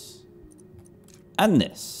 this. And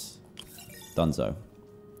this. Dunzo.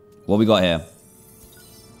 What we got here?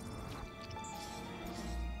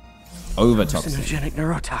 Overtoxin. Hallucinogenic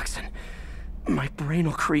neurotoxin. My brain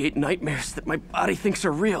will create nightmares that my body thinks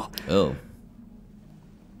are real. Oh.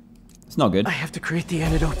 It's not good. I have to create the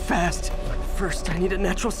antidote fast. First, I need a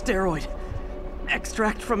natural steroid.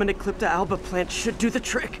 Extract from an Eclipta alba plant should do the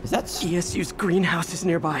trick. Is that... ESU's greenhouse is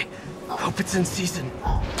nearby. Hope it's in season.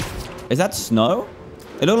 Is that snow?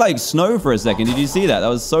 It looked like snow for a second. Did you see that? That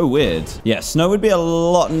was so weird. Yeah, snow would be a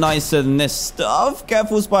lot nicer than this stuff.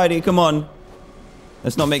 Careful, Spidey. Come on.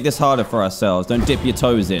 Let's not make this harder for ourselves. Don't dip your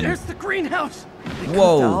toes in. There's the greenhouse.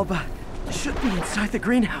 Whoa. Eclipta alba should be inside the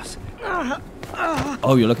greenhouse.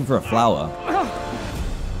 Oh, you're looking for a flower.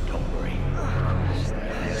 Don't worry.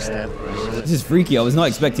 This is freaky. I was not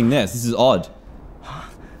expecting this. This is odd.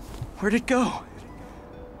 Where'd it go?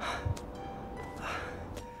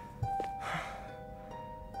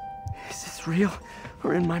 Is this real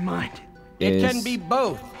or in my mind? It can be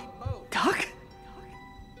both. Doc?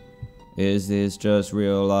 Is this just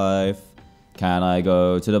real life? Can I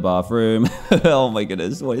go to the bathroom? Oh my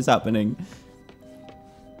goodness, what is happening?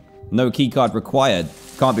 No keycard required.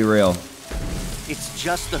 Can't be real. It's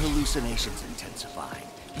just the hallucinations intensifying.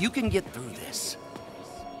 You can get through this.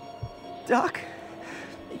 Doc?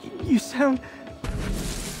 You sound...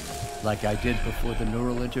 like I did before the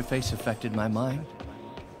neural interface affected my mind.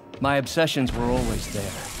 My obsessions were always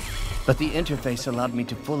there, but the interface allowed me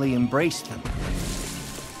to fully embrace them.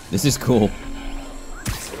 This is cool.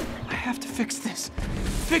 I have to fix this.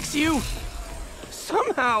 Fix you!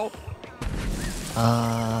 Somehow!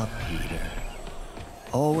 Ah, Peter.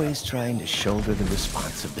 Always trying to shoulder the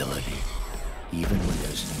responsibility, even when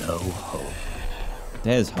there's no hope.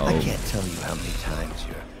 There's hope. I can't tell you how many times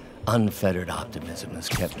your unfettered optimism has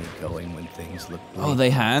kept me going when things look bleak. Oh, they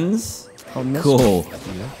hands? I'll miss cool.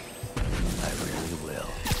 you. I really will.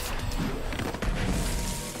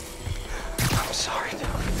 I'm sorry,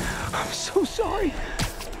 Doc. I'm so sorry.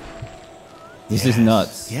 This is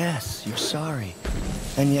nuts. Yes, you're sorry.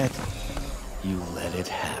 And yet, you let it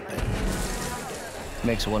happen.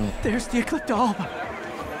 Makes one... There's the Ecliptalba.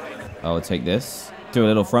 I'll take this. Do a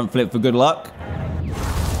little front flip for good luck.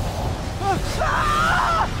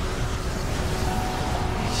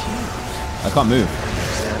 I can't move.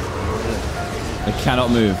 I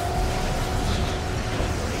cannot move.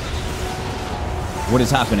 What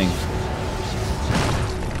is happening?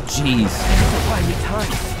 Jeez. Buy me time.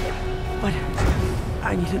 But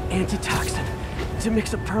I need an antitoxin to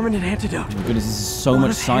mix a permanent antidote. Oh my goodness, this is so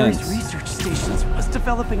much science. One of Harry's research stations was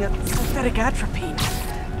developing a synthetic atropine.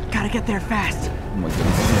 Gotta get there fast. Oh my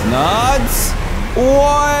goodness, this is nuts!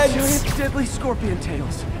 What? Giant deadly scorpion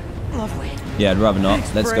tails. Lovely. Yeah, I'd rather not.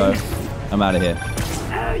 Let's go. I'm out of here.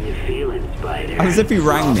 How you feeling, Spider? As if he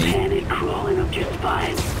rang me. Panic crawling up your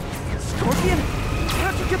spine. Scorpion?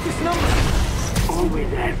 How'd you get this number?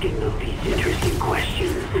 Always asking these interesting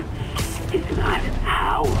questions. It's not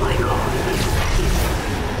how am I calling you,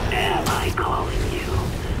 it's am I calling you?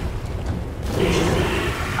 Maybe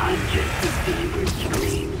I'm just the fevered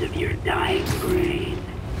dreams of your dying brain.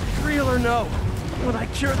 Real or no, when I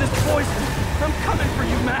cure this poison, I'm coming for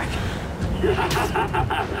you, Mac.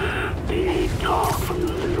 Big talk from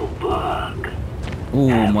the little bug.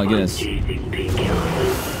 Oh my goodness.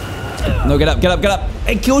 No, get up, get up, get up.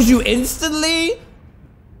 It kills you instantly?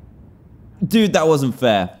 Dude, that wasn't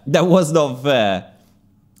fair. That was not fair.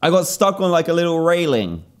 I got stuck on like a little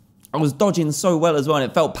railing. I was dodging so well as well, and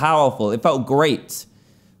it felt powerful. It felt great.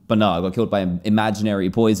 But no, I got killed by imaginary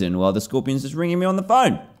poison while the scorpion's just ringing me on the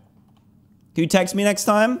phone. Can you text me next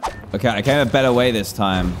time? Okay, I came a better way this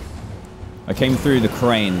time. I came through the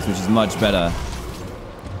cranes, which is much better.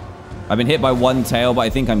 I've been hit by one tail, but I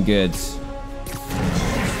think I'm good. There's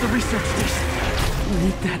the research station. We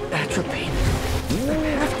need that atropine. I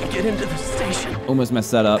have to get into the station. Almost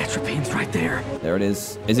messed that up. Atropine's right there. There it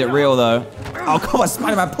is. Is it real, though? Oh, come on,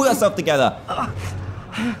 Spider-Man, pull yourself together. Is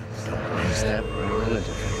that relative?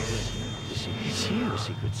 It's you,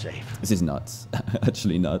 secret safe. This is nuts.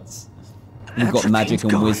 Actually nuts. We've got magic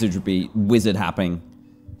and wizard happening.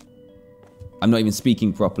 I'm not even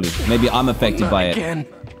speaking properly. Maybe I'm affected by it.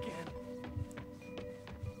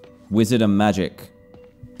 Wizard and magic.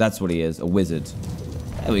 That's what he is, a wizard.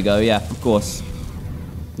 There we go, yeah, of course.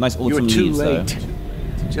 Nice autumn leaves, though.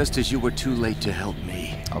 Just as you were too late to help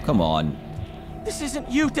me. Oh, come on. This isn't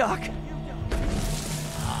you, Doc.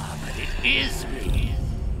 Ah, but it is me.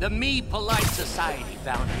 The me polite society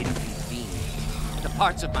found inconvenient. The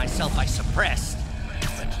parts of myself I suppressed.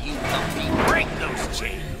 But you helped me break those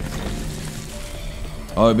chains.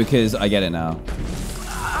 Oh, because I get it now.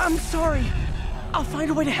 I'm sorry. I'll find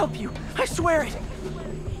a way to help you. I swear it.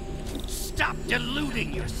 Stop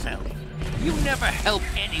deluding yourself. You never help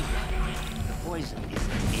anyone. The poison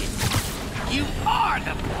isn't it. You are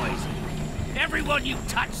the poison. Everyone you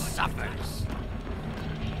touch suffers.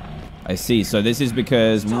 I see. So this is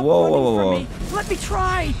because... Whoa, whoa, whoa, whoa. Let me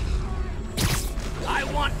try. I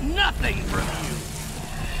want nothing from you.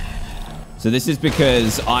 So this is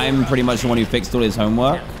because I'm pretty much the one who fixed all his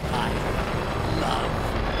homework? Love,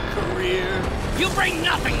 career. You bring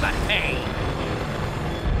nothing but pain.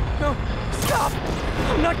 No, stop.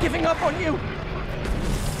 I'm not giving up on you.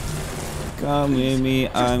 Come with me,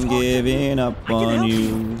 I'm giving up on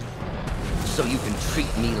you. So you can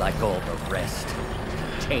treat me like all the rest.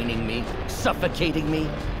 Containing me, suffocating me.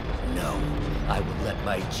 No, I will let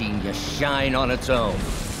my genius shine on its own.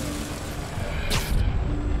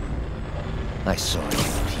 I saw you,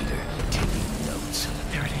 Peter, taking notes.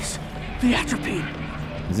 There it is. The atropine.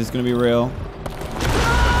 Is this gonna be real?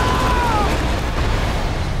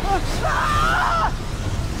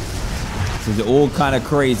 These are all kind of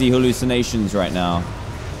crazy hallucinations right now.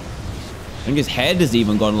 I think his head has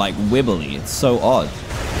even gone like wibbly. It's so odd.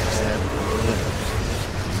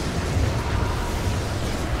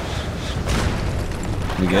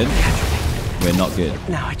 We good? We're not good.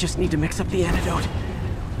 Now I just need to mix up the antidote.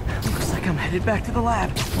 Looks like I'm headed back to the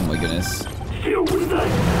lab. Oh my goodness. Still with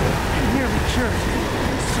us. I'm nearly cured.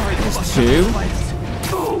 Sorry, There's two?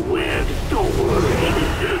 Oh, Webb, don't worry.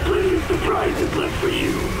 Plenty of surprises left for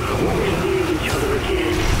you. We'll see each other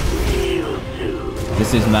again real soon.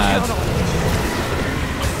 This is mad.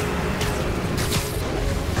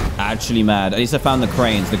 Actually mad. At least I found the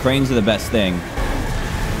cranes. The cranes are the best thing.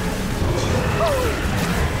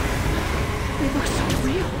 They look so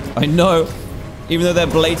real. I know. Even though they're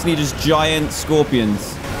blatantly just giant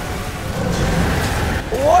scorpions.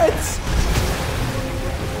 What?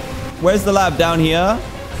 Where's the lab? Down here?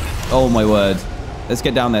 Oh my word. Let's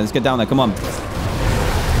get down there. Let's get down there. Come on.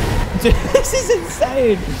 Dude, this is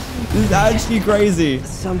insane. This is actually crazy.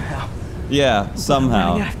 Somehow, Yeah,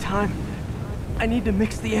 somehow. Running out of time. I need to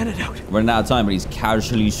mix the antidote. Running out of time, but he's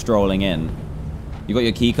casually strolling in. You got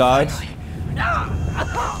your key card?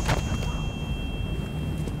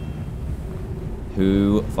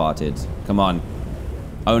 Who farted? Come on.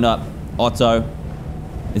 Own up. Otto.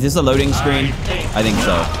 Is this a loading screen? I think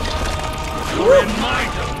so.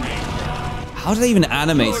 How do they even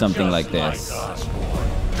animate something like this?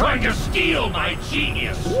 Trying to steal my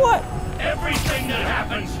genius. What? Everything that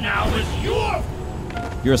happens now is your...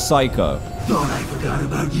 You're a psycho. Thought I forgot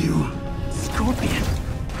about you. Scorpion,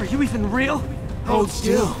 are you even real? Hold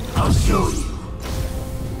still. I'll show you.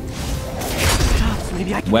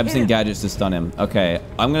 Maybe I can Webs hit and him. gadgets to stun him. Okay,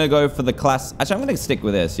 I'm gonna go for the class. Actually, I'm gonna stick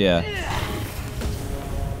with this. Yeah.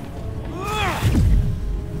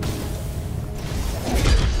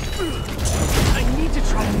 I need to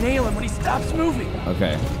try to nail him when he stops moving.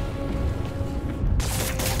 Okay.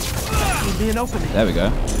 Need me an opening. There we go.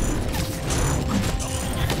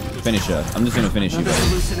 Finisher. I'm just gonna finish you, Another buddy.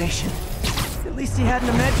 hallucination. At least he had an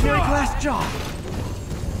imaginary glass jaw.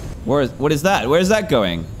 What is that? Where is that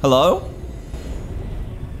going? Hello?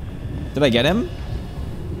 Did I get him?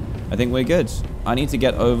 I think we're good. I need to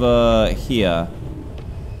get over here.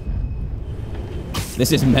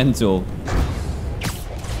 This is mental.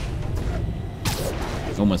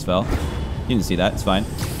 Almost fell. You didn't see that. It's fine.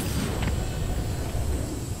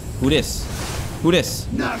 Who this? Who this?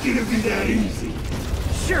 Not gonna be that easy.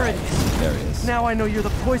 Sure it is. There he is. Now I know you're the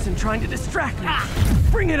poison trying to distract me.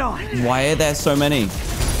 Bring it on. Why are there so many?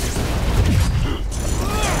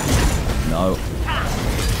 No.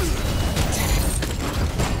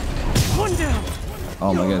 One down.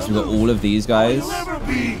 Oh my goodness, we got all of these guys. Whoever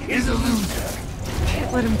be is a loser.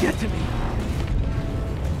 Can't let him get to me.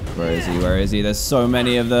 Where is he? Where is he? There's so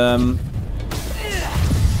many of them.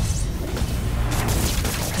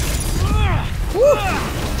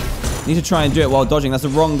 Need to try and do it while dodging. That's the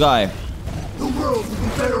wrong guy. The world would be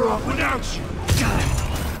better off without you.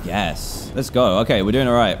 Yes. Let's go. Okay, we're doing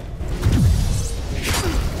all right.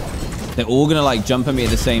 They're all gonna like jump at me at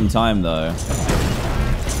the same time though.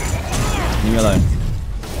 Leave me alone.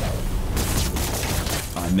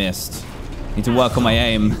 Oh, I missed. Need to work on my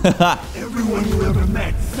aim. Everyone you ever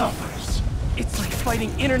met suffers. It's like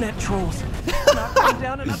fighting internet trolls. Knock one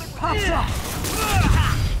down, another pops up.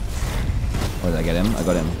 Oh, did I get him? I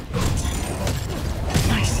got him.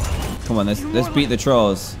 Nice. Come on, let's beat the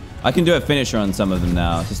trolls. I can do a finisher on some of them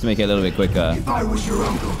now, just to make it a little bit quicker. If I was your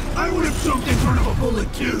uncle, I would have jumped in front of a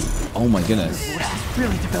bullet too. Oh my goodness. He's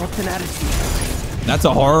really developed an attitude. That's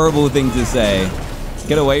a horrible thing to say.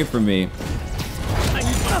 Get away from me. I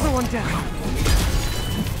need another one down.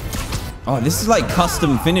 Oh, this is like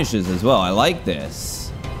custom finishes as well. I like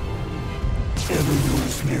this. Ever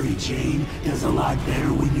notice Mary Jane does a lot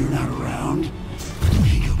better when you're not around?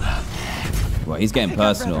 Think about that. Well, he's getting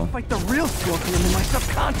personal. I'd rather fight the real Scorpion than my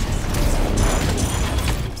subconscious.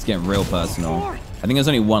 It's getting real personal. I think there's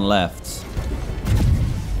only one left.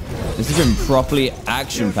 This has been properly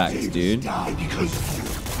action-packed, dude. Died because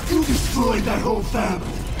you destroyed that whole family.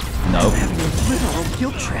 Nope. Having a literal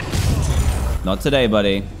guilt trip. Not today,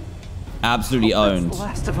 buddy. Absolutely owned. That's the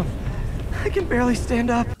last of them. I can barely stand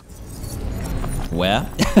up. Where?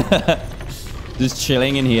 Just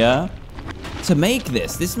chilling in here. To make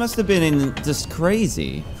this must have been just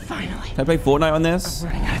crazy. Finally. Can I play Fortnite on this?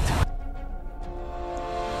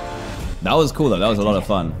 That was cool though. That was a lot of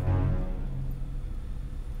fun.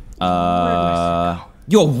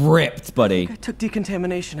 You're ripped, buddy. I took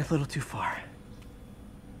decontamination a little too far.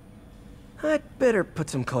 I'd better put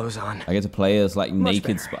some clothes on. I get to play as like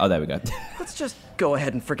naked. Oh, there we go. Let's just go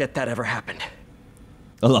ahead and forget that ever happened.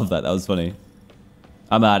 I love that. That was funny.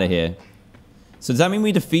 I'm out of here. So does that mean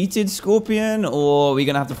we defeated Scorpion, or are we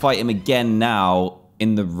gonna have to fight him again now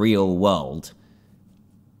in the real world?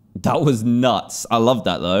 That was nuts. I love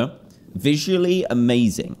that though. Visually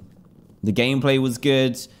amazing. The gameplay was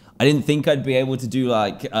good. I didn't think I'd be able to do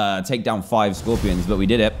like take down 5 Scorpions, but we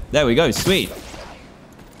did it. There we go. Sweet.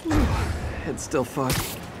 Head's still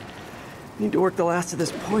fucked. Need to work the last of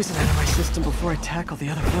this poison out of my system before I tackle the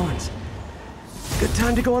other villains. Good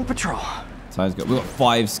time to go on patrol. Time's good. We've got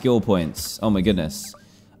 5 skill points. Oh my goodness.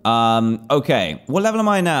 Okay. What level am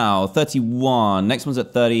I now? 31. Next one's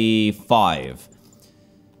at 35.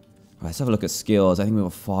 Right, let's have a look at skills. I think we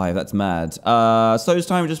got 5. That's mad. Slows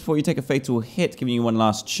time just before you take a fatal hit, giving you one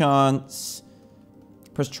last chance.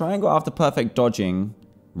 Press triangle after perfect dodging.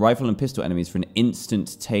 Rifle and pistol enemies for an instant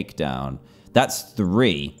takedown. That's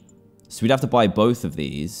 3. So we'd have to buy both of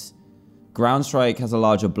these. Ground strike has a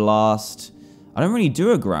larger blast. I don't really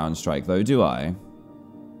do a ground strike though, do I?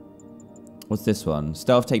 What's this one?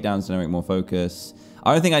 Stealth takedowns generate more focus.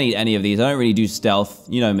 I don't think I need any of these. I don't really do stealth.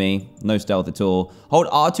 You know me. No stealth at all. Hold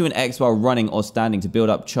R2 and X while running or standing to build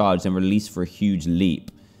up charge, then release for a huge leap.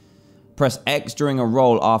 Press X during a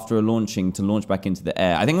roll after launching to launch back into the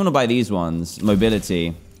air. I think I'm going to buy these ones.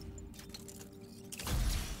 Mobility.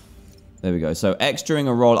 There we go. So X during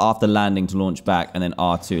a roll after landing to launch back, and then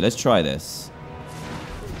R2. Let's try this.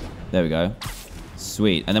 There we go.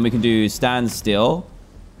 Sweet. And then we can do stand still.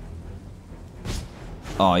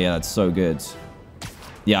 Oh, yeah, that's so good.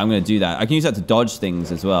 Yeah, I'm going to do that. I can use that to dodge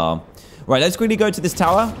things as well. Right, let's quickly go to this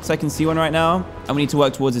tower, so I can see one right now. And we need to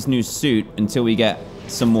work towards this new suit until we get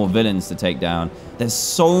some more villains to take down. There's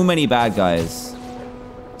so many bad guys.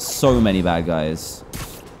 So many bad guys.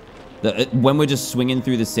 When we're just swinging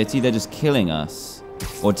through the city, they're just killing us.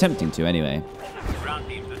 Or attempting to, anyway.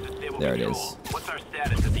 There it is.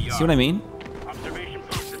 See what I mean?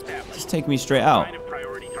 Just take me straight out.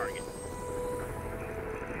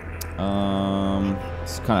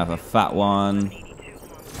 It's kind of a fat one.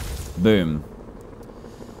 Boom.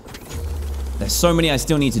 There's so many I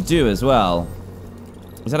still need to do as well.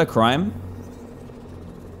 Is that a crime?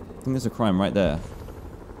 I think there's a crime right there.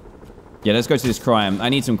 Yeah, let's go to this crime. I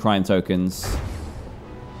need some crime tokens.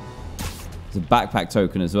 There's a backpack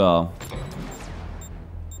token as well.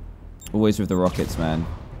 Always with the rockets, man.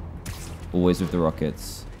 Always with the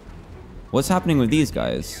rockets. What's happening with these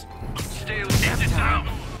guys?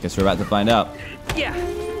 Guess we're about to find out. Yeah,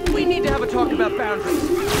 we need to have a talk about boundaries.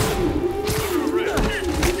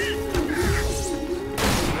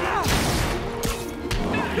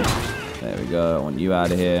 There we go. I want you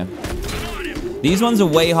out of here. These ones are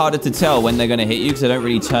way harder to tell when they're going to hit you because they don't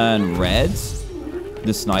really turn red.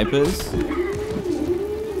 The snipers.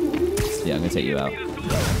 Yeah, I'm going to take you out.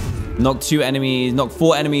 Knock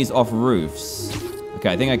 4 enemies off roofs. Okay,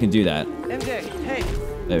 I think I can do that. MJ, hey.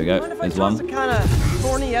 There we go. There's one. A kind of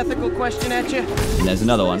thorny ethical question at you. And there's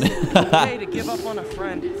another one. Okay to give up on a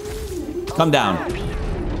friend. Come down.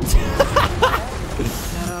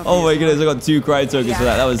 Oh my goodness, I got 2 crime tokens for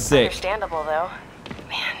that. That was sick. Understandable, though.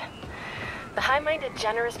 Man, the high-minded,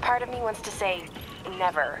 generous part of me wants to say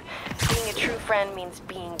never. Being a true friend means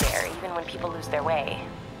being there, even when people lose their way.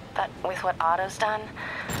 But with what Otto's done,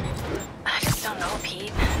 I just don't know,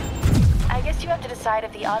 Pete. I guess you have to decide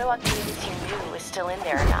if the Otto Octavius you knew is still in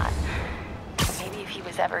there or not. Maybe if he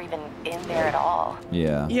was ever even in there at all.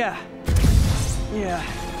 Yeah. Yeah.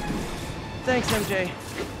 Thanks, MJ.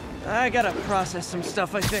 I gotta process some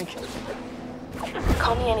stuff, I think.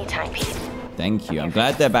 Call me anytime, Pete. Thank you. I'm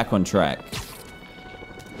glad they're back on track.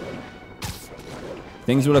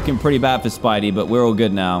 Things were looking pretty bad for Spidey, but we're all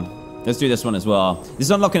good now. Let's do this one as well. This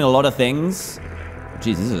is unlocking a lot of things.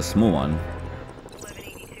 Jeez, this is a small one.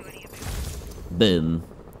 Boom.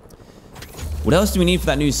 What else do we need for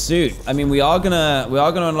that new suit? I mean, we are gonna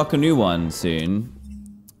unlock a new one soon.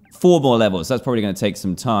 4 more levels. So that's probably gonna take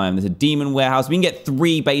some time. There's a demon warehouse. We can get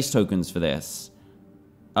 3 base tokens for this.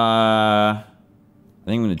 I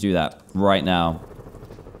think I'm gonna do that right now.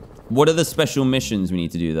 What are the special missions we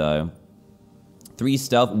need to do though? 3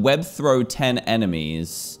 stealth. Web throw 10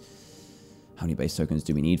 enemies. How many base tokens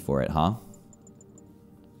do we need for it, huh?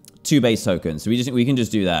 2 base tokens. So we can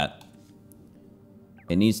just do that.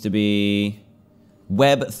 It needs to be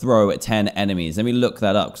web throw at 10 enemies. Let me look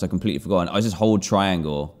that up because I completely forgot. I just hold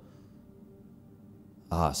triangle.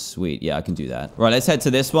 Ah, sweet. Yeah, I can do that. Right, let's head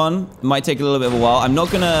to this one. It might take a little bit of a while. I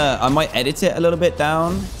might edit it a little bit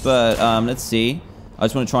down, but let's see. I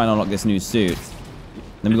just want to try and unlock this new suit.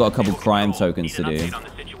 Then we've got a couple crime tokens to do.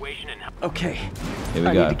 Okay. Here we go.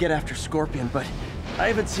 I need to get after Scorpion, but I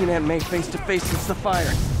haven't seen Aunt May face to face since the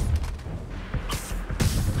fire.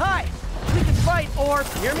 Hi! We can fight, or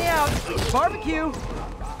hear me out. Barbecue!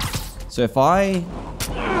 So if I...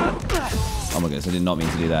 Oh my goodness, I did not mean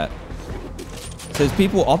to do that. So there's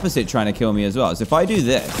people opposite trying to kill me as well. So if I do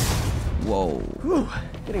this... Whoa. Whew,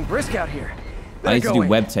 getting brisk out here. I need to do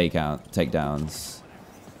web takedowns.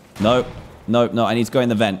 Nope. Nope, no, I need to go in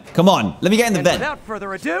the vent. Come on, let me get in the vent. Without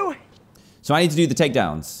further ado... So I need to do the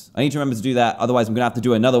takedowns. I need to remember to do that, otherwise I'm gonna have to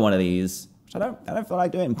do another one of these. Which I don't feel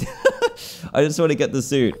like doing. I just want to get the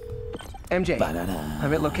suit. MJ,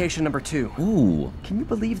 I'm at location number 2. Ooh. Can you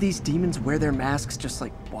believe these demons wear their masks just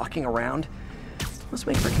like walking around? Must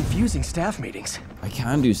make for confusing staff meetings. I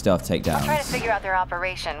can do stealth takedowns. I'll try to figure out their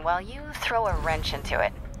operation while you throw a wrench into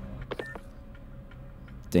it.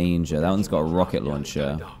 Danger. That one's got a rocket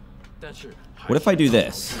launcher. What if I do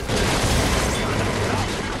this?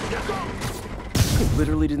 I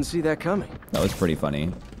literally didn't see that coming. That was pretty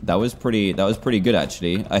funny. That was pretty good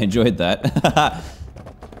actually. I enjoyed that.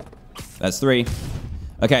 That's 3.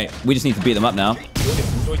 Okay, we just need to beat them up now.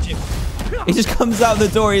 He just comes out the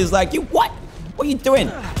door. He's like, "You what? What are you doing?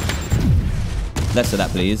 Less of that,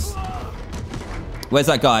 please. Where's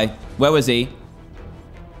that guy? Where was he?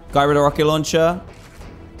 Guy with a rocket launcher?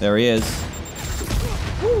 There he is.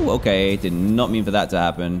 Ooh, okay. Did not mean for that to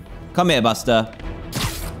happen. Come here, Buster.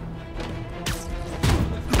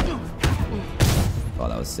 Oh,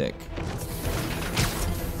 that was sick.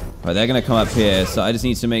 Right, they're going to come up here, so I just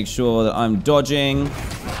need to make sure that I'm dodging.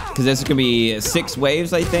 Because there's going to be 6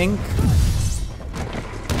 waves, I think.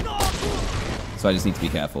 So I just need to be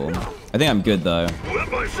careful. I think I'm good, though.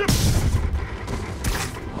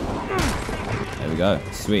 There we go.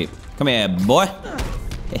 Sweet. Come here, boy.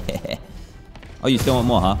 Oh, you still want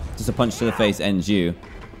more, huh? Just a punch to the face ends you.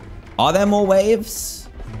 Are there more waves?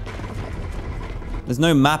 There's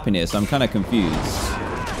no map in here, so I'm kind of confused.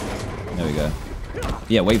 There we go.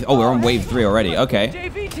 Yeah, wave. Oh, we're on wave 3 already. Okay.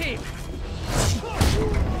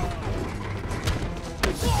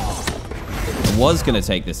 I was going to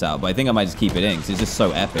take this out, but I think I might just keep it in because it's just so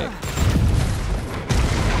epic.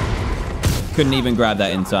 Couldn't even grab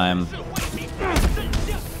that in time.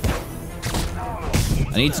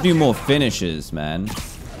 I need to do more finishes, man.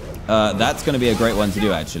 That's going to be a great one to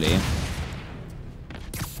do, actually.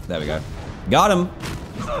 There we go. Got him.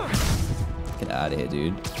 Get out of here,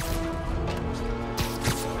 dude.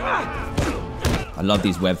 I love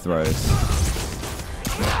these web throws.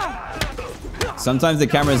 Sometimes the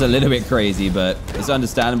camera's a little bit crazy, but it's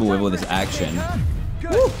understandable with all this action.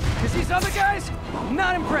 Good. Because these other guys,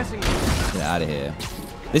 not impressing me. Get out of here.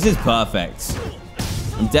 This is perfect.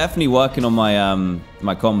 I'm definitely working on my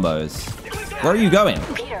my combos. Where are you going?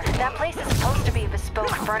 Peter, that place is supposed to be a bespoke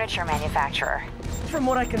furniture manufacturer. From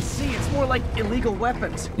what I can see, it's more like illegal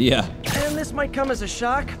weapons. Yeah. And this might come as a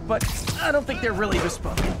shock, but I don't think they're really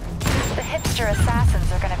bespoke. The hipster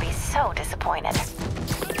assassins are gonna be so disappointed.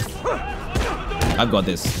 I've got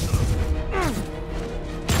this.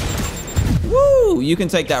 Woo! You can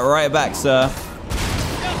take that right back, sir.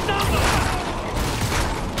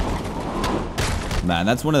 Man,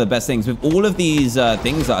 that's one of the best things. With all of these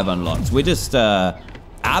things that I've unlocked, we're just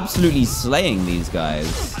absolutely slaying these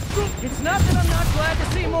guys. It's not that I'm not glad to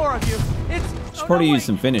see more of you. It's Should probably use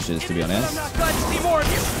some finishes, to be honest. I'm not glad to see more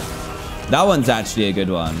of you. That one's actually a good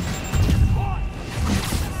one.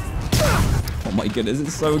 Oh my goodness,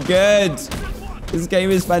 it's so good. This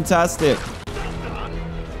game is fantastic.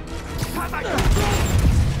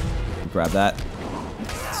 Grab that.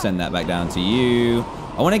 Send that back down to you.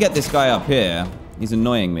 I want to get this guy up here. He's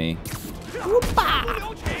annoying me.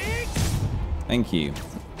 Thank you.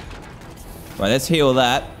 Right, let's heal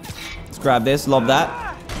that. Let's grab this, lob that.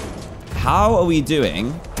 How are we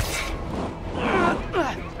doing?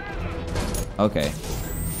 Okay.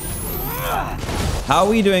 How are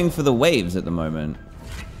we doing for the waves at the moment?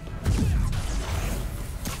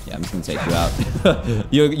 Yeah, I'm just gonna take you out.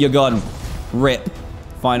 You're gone. Rip.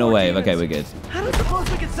 Final wave. Okay, we're good. I don't suppose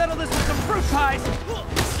we can settle this with some fruit pies.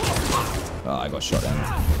 Oh, I got shot down.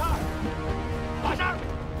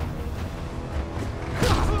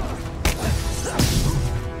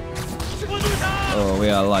 Oh, we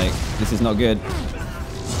are like, this is not good.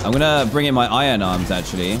 I'm gonna bring in my iron arms,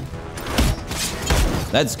 actually.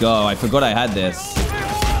 Let's go. I forgot I had this.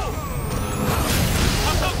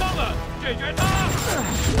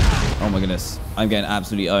 Oh my goodness. I'm getting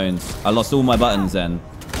absolutely owned. I lost all my buttons then.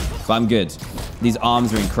 But I'm good. These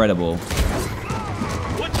arms are incredible.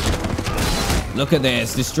 Look at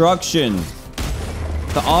this. Destruction.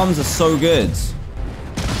 The arms are so good.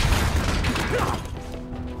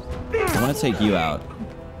 I want to take you out.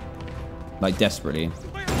 Like, desperately.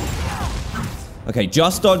 Okay,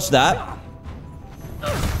 just dodge that.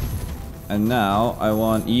 And now I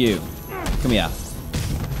want you. Come here.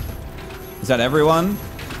 Is that everyone?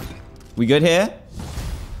 We good here?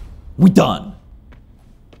 We done.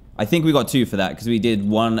 I think we got 2 for that because we did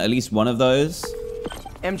at least one of those.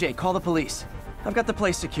 MJ, call the police. I've got the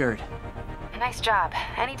place secured. Nice job.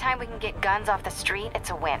 Anytime we can get guns off the street,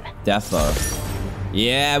 it's a win. Defo.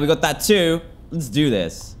 Yeah, we got that too. Let's do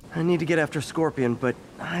this. I need to get after Scorpion, but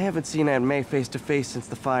I haven't seen Aunt May face to face since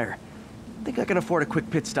the fire. I think I can afford a quick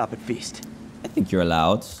pit stop at Feast. I think you're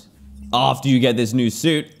allowed. After you get this new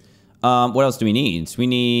suit. What else do we need? We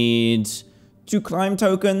need 2 climb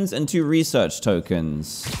tokens and 2 research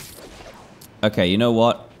tokens. Okay, you know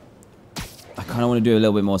what? I kind of want to do a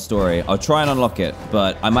little bit more story. I'll try and unlock it,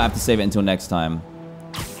 but I might have to save it until next time.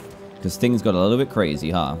 Because things got a little bit crazy,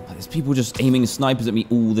 huh? There's people just aiming snipers at me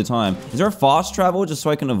all the time. Is there a fast travel just so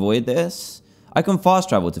I can avoid this? I can fast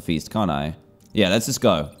travel to Feast, can't I? Yeah, let's just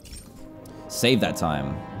go. Save that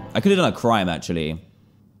time. I could have done a crime, actually.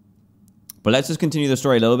 But let's just continue the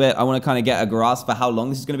story a little bit. I want to kind of get a grasp for how long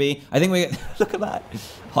this is going to be. I think we look at that.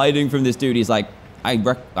 Hiding from this dude. He's like, I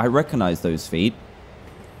recognize those feet.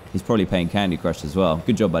 He's probably playing Candy Crush as well.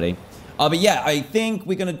 Good job, buddy. But yeah, I think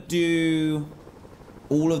we're going to do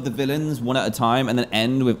all of the villains one at a time and then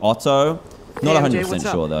end with Otto. Not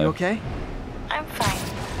 100% sure, though. You okay? I'm fine.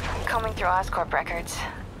 I'm combing through Oscorp records.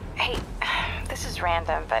 Hey, this is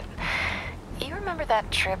random, but you remember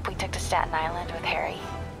that trip we took to Staten Island with Harry?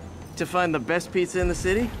 To find the best pizza in the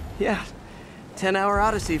city? Yeah. 10-hour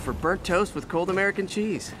odyssey for burnt toast with cold American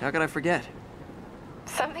cheese. How could I forget?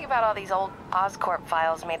 Something about all these old Oscorp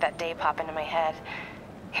files made that day pop into my head.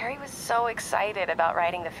 Harry was so excited about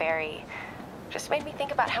riding the ferry. Just made me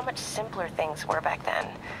think about how much simpler things were back then.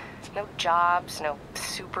 No jobs, no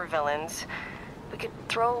supervillains. We could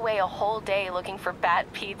throw away a whole day looking for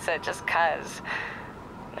bad pizza just 'cause.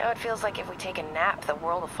 Now it feels like if we take a nap, the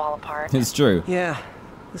world will fall apart. It's true. Yeah,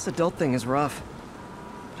 this adult thing is rough.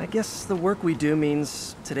 But I guess the work we do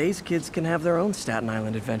means today's kids can have their own Staten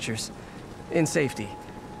Island adventures. In safety.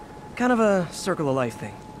 Kind of a circle of life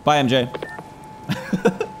thing. Bye, MJ.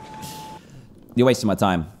 You're wasting my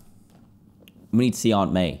time. We need to see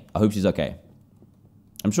Aunt May. I hope she's okay.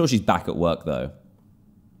 I'm sure she's back at work, though.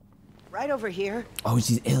 Right over here. Oh,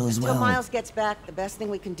 she's ill as well. Until Miles gets back, the best thing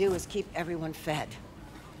we can do is keep everyone fed.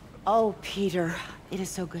 Oh, Peter, it is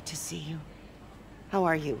so good to see you. How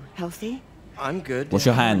are you? Healthy? I'm good. Wash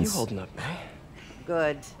your How are hands. you holding up, May?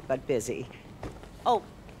 Good, but busy. Oh,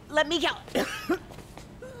 let me go.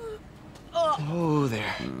 Oh,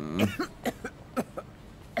 there.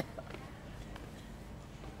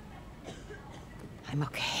 I'm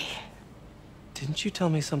okay. Didn't you tell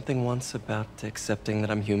me something once about accepting that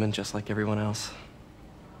I'm human just like everyone else?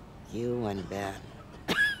 You and Ben.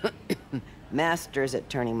 Masters at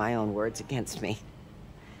turning my own words against me.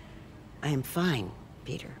 I am fine,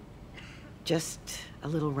 Peter. Just a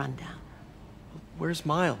little rundown. Where's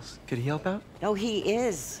Miles? Could he help out? Oh, he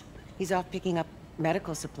is. He's off picking up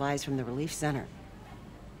medical supplies from the relief center.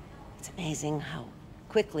 It's amazing how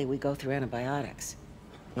quickly we go through antibiotics.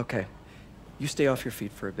 Okay. You stay off your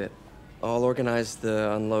feet for a bit. I'll organize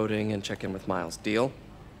the unloading and check in with Miles. Deal?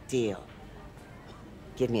 Deal.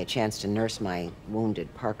 Give me a chance to nurse my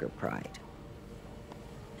wounded Parker pride.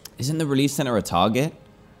 Isn't the release center a target?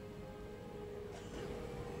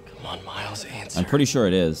 Come on, Miles, answer. I'm pretty sure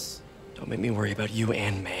it is. Don't make me worry about you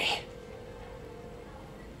and May.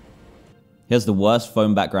 He has the worst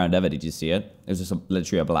phone background ever. Did you see it? It was just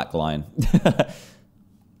literally a black line.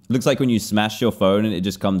 Looks like when you smash your phone and it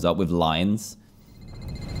just comes up with lines.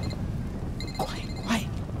 Quiet.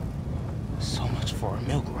 So much for a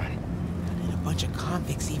milk run. How did a bunch of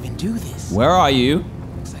convicts even do this? Where are you?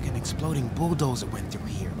 Looks like an exploding bulldozer went through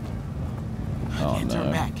here. Oh, Can't turn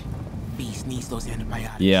no. back. Beast needs those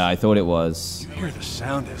antibiotics. Yeah, I thought it was. You hear the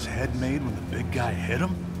sound his head made when the big guy hit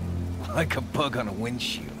him? Like a bug on a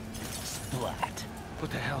windshield. Splat.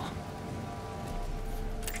 What the hell?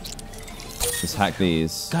 Just hack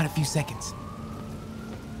these. Got a few seconds.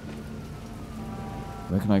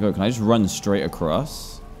 Where can I go? Can I just run straight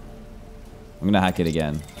across? I'm gonna hack it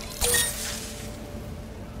again.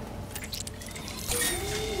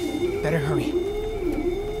 Better hurry.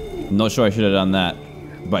 Not sure I should have done that,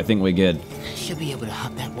 but I think we're good. Should be able to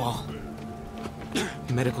hop that wall.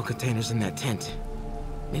 Medical containers in that tent.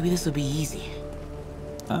 Maybe this will be easy.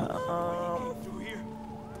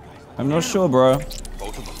 I'm not sure, bro.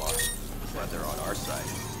 Both of them are. Glad they're on our side.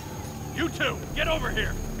 You two, get over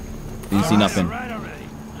here. You didn't see nothing.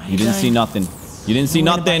 You didn't see nothing. You didn't see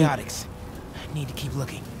nothing. Antibiotics. Need to keep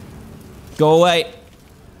looking. Go away.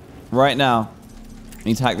 Right now. I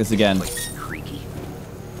need to hack this again.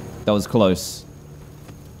 That was close.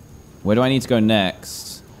 Where do I need to go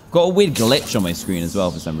next? Got a weird glitch on my screen as well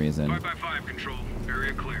for some reason. 5x5 control.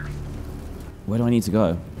 Area clear. Where do I need to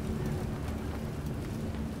go?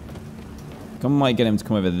 I might get him to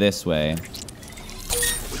come over this way.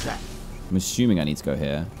 What's that? I'm assuming I need to go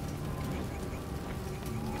here.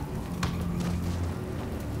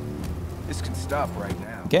 This can stop right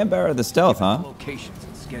now. Getting better at the stealth, huh? Locations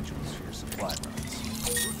and schedules for your supply runs.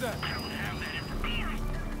 Who's that?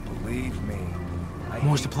 Believe me.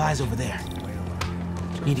 More supplies over there.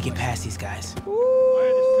 Need to get past these guys.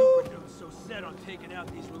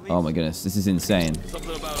 Oh my goodness, this is insane.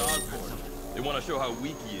 Something about Osborn. They want to show how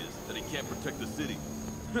weak he is, that he can't protect the city.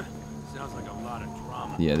 Sounds like a lot of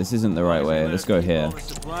drama. Yeah, this isn't the right way. Let's go here. All the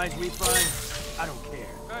supplies we find, I don't care.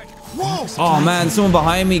 Whoa! Oh man, someone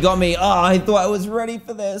behind me got me. Oh, I thought I was ready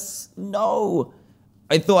for this. No.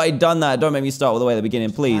 I thought I'd done that. Don't make me start all the way at the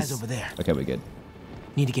beginning, please. Over there. Okay, we're good.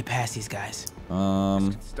 Need to get past these guys.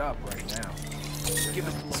 Stop right now.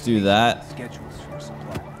 Let's do that.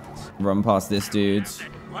 Run past this dude.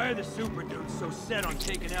 Why are the super dudes so set on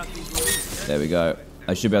taking out these reliefs? There we go.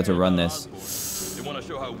 I should be able to run this. They want to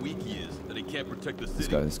show how weak he is, that he can't protect the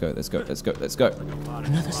city. Let's go, let's go, let's go, let's go, let's go.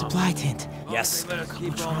 Another supply tent. Yes.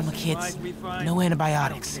 Couple trauma kits. No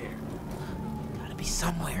antibiotics. Gotta be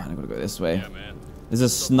somewhere. Man, I gotta go this way. There's a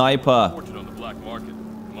sniper. Fortune on the black market.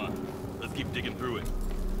 Come on, let's keep digging through it.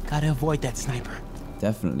 Gotta avoid that sniper.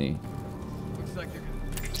 Definitely. Looks like they're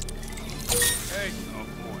Hey, oh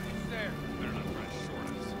boy, there. Better not try to short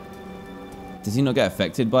us. Does he not get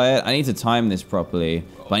affected by it? I need to time this properly.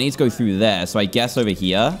 But I need to go through there. So I guess over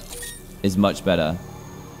here is much better.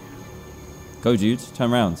 Go, dude.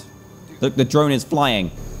 Turn around. Look, the drone is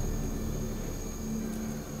flying.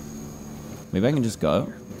 Maybe I can just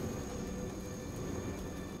go.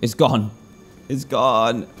 It's gone. It's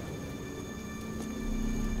gone.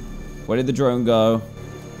 Where did the drone go?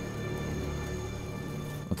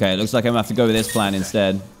 Okay, it looks like I'm gonna have to go with this plan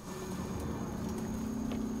instead.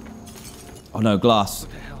 Oh no, glass.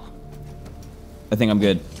 I think I'm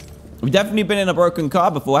good. We've definitely been in a broken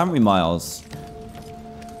car before, haven't we, Miles?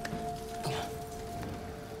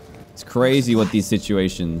 It's crazy what these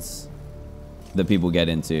situations that people get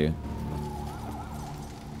into.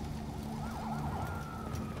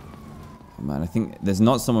 Oh, man, I think there's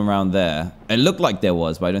not someone around there. It looked like there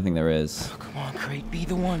was, but I don't think there is. Oh, come on, Crate, be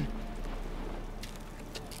the one.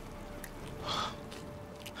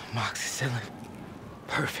 Moxicillin.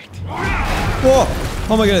 Perfect. Whoa!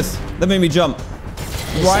 Oh my goodness, that made me jump.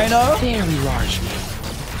 Rhino? Very large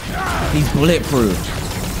man. He's bulletproof.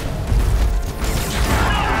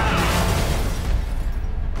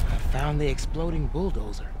 I found the exploding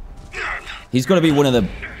bulldozer. He's got to be one of the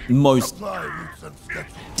most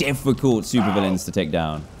difficult supervillains to take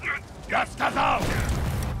down.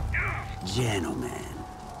 Gentlemen,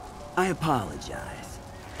 I apologize.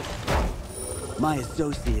 My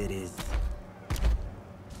associate is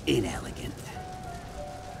inelegant.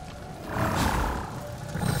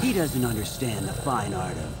 He doesn't understand the fine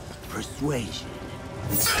art of persuasion.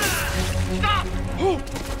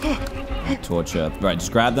 Torture. Right,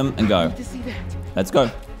 just grab them and go. Let's go.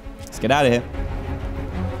 Let's get out of here.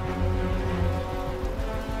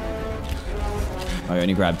 I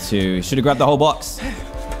only grabbed 2. Should have grabbed the whole box.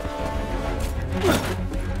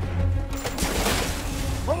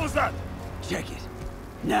 What was that? Check it.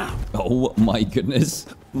 Now. Oh my goodness.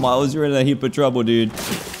 Miles, you're in a heap of trouble, dude.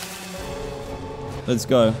 Let's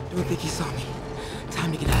go. Don't think he saw me.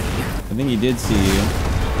 Time to get out of here. I think he did see you.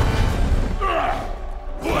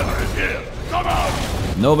 Whoever is here, come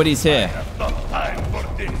out! Nobody's here. I have no time for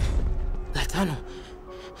this. That tunnel.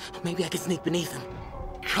 Maybe I can sneak beneath him.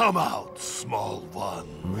 Come out, small one.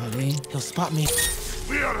 Really? He'll spot me.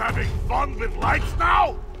 We are having fun with lights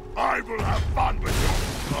now? I will have fun with you.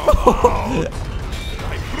 Come out.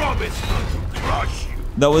 I promise not to crush you.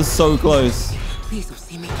 That was so close. Please don't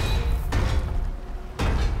see me.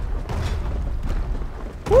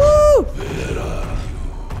 Woo!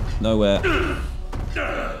 Nowhere.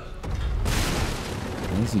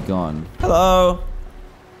 Where's he gone? Hello?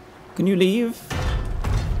 Can you leave?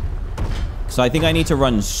 So I think I need to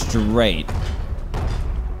run straight.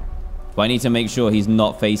 But I need to make sure he's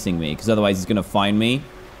not facing me, because otherwise he's going to find me.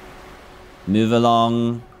 Move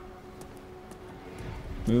along.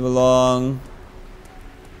 Move along.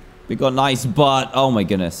 We got nice butt. Oh my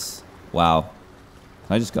goodness. Wow.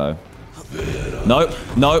 Can I just go? Nope.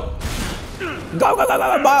 Nope. Go, go, go,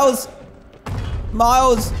 go, Miles.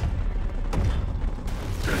 Miles.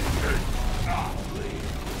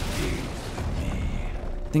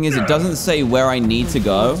 Thing is, it doesn't say where I need to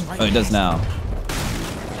go. Oh, it does now.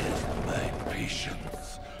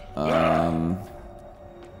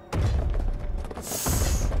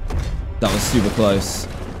 That was super close.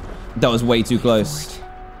 That was way too close.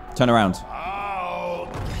 Turn around.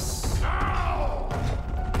 Yes.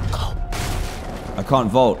 I can't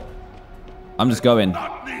vault. I'm just going.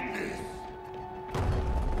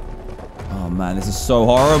 Oh man, this is so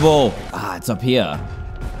horrible. Ah, it's up here.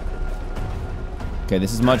 Okay,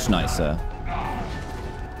 this is much nicer.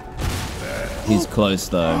 He's close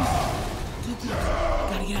though.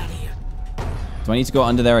 Gotta get out of here. Do I need to go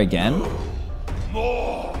under there again?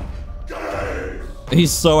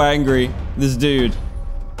 He's so angry, this dude.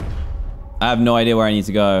 I have no idea where I need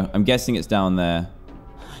to go. I'm guessing it's down there.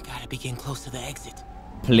 I gotta be getting close to the exit.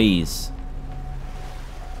 Please.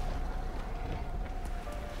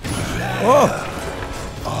 Oh!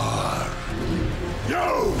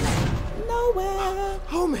 Nowhere.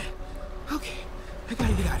 Oh man. Okay, I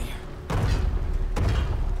gotta get out of here.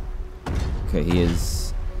 Okay, he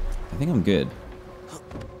is... I think I'm good.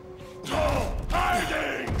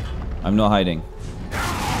 I'm not hiding.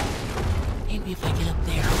 Maybe if I get up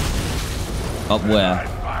there. Up where?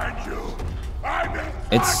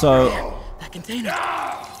 It's so... That container.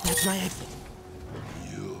 That's my exit.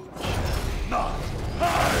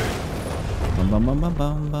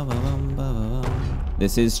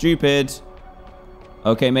 This is stupid.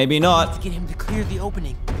 Okay, maybe not. Let's get him to clear the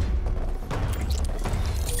opening.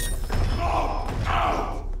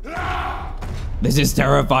 This is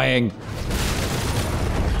terrifying.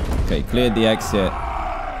 Okay, cleared the exit.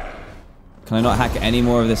 Can I not hack any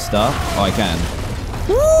more of this stuff? Oh, I can.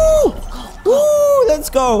 Woo! Woo! Let's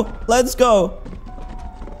go. Let's go.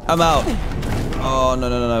 I'm out. Oh, no,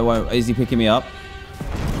 no, no, no. Won't. Is he picking me up?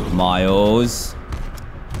 Miles.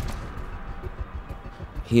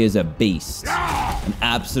 He is a beast. An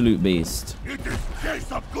absolute beast.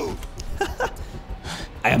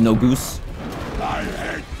 I am no goose.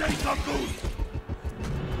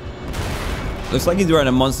 Looks like he's wearing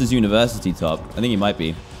a Monsters University top. I think he might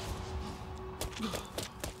be.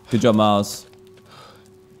 Good job, Miles.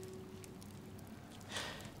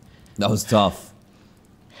 That was tough.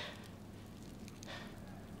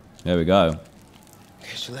 There we go.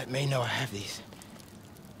 Okay, so let May know I have these.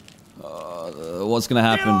 What's gonna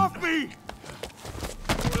happen? Get off me!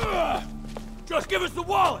 Just give us the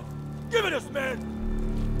wallet! Give it us, man!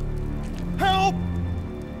 Help!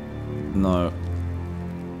 No.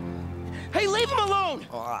 Hey, leave him alone!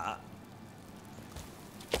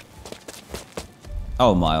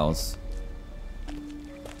 Oh, Miles.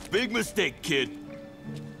 Big mistake, kid.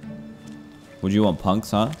 Would you want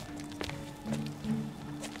punks, huh?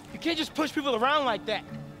 You can't just push people around like that.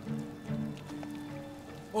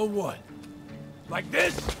 Or what? Like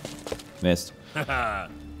this? Missed. Haha.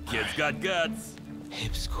 Kid's got guts.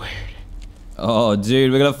 Hip squared. Oh,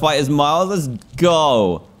 dude, we're gonna fight as Miles? Let's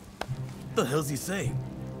go. What the hell's he saying?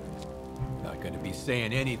 Not gonna be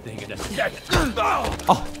saying anything in a second.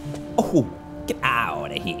 Oh, oh, get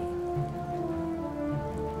out of here.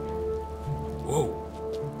 Whoa.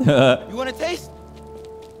 You want a taste?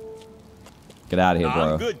 Get out of here, Nah, bro.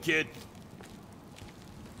 I'm good, kid.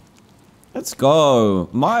 Let's go.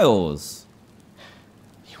 Miles.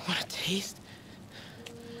 You want a taste?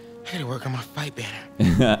 I gotta work on my fight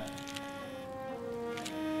banner.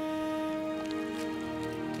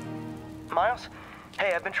 Miles?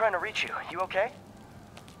 Hey, I've been trying to reach you. You okay?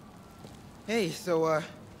 Hey, so,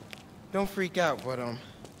 don't freak out, but, I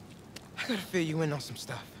gotta fill you in on some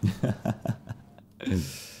stuff.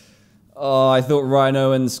 Oh, I thought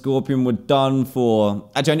Rhino and Scorpion were done for.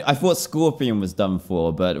 Actually, I thought Scorpion was done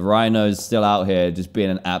for, but Rhino's still out here just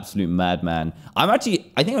being an absolute madman. I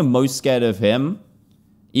think I'm most scared of him,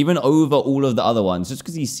 even over all of the other ones, just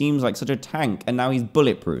because he seems like such a tank, and now he's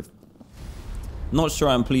bulletproof. Not sure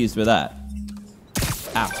I'm pleased with that.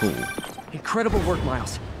 At all. Incredible work,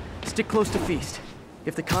 Miles. Stick close to Feast.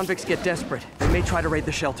 If the convicts get desperate, they may try to raid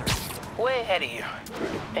the shelter. Way ahead of you.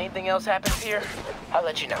 Anything else happens here, I'll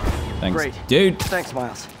let you know. Thanks, Great. dude. Thanks,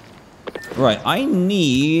 Miles. Right, I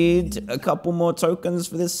need a couple more tokens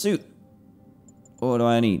for this suit. What do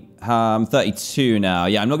I need? I'm 32 now.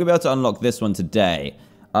 Yeah, I'm not going to be able to unlock this one today.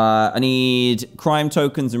 I need crime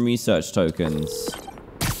tokens and research tokens.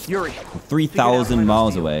 Yuri. 3,000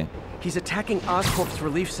 miles away. He's attacking Oscorp's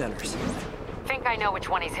relief centers. Think I know which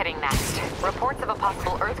one he's hitting next. Reports of a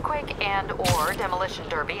possible earthquake and/or demolition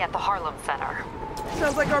derby at the Harlem Center.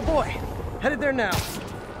 Sounds like our boy. Headed there now.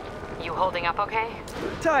 You holding up okay?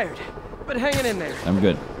 Tired, but hanging in there. I'm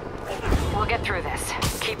good. We'll get through this.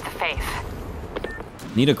 Keep the faith.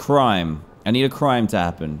 Need a crime. I need a crime to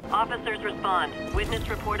happen. Officers respond. Witness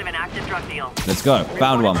report of an active drug deal. Let's go.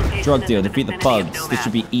 Found one. Drug deal. Defeat the thugs. This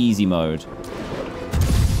should be easy mode.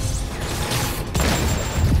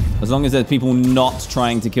 As long as there's people not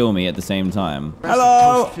trying to kill me at the same time.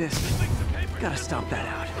 Hello! Gotta stomp that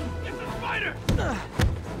out.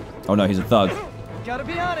 Oh no, he's a thug. Gotta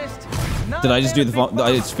be honest. Did I just do the...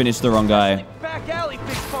 I just finished the wrong guy. Back alley,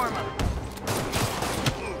 big pharma.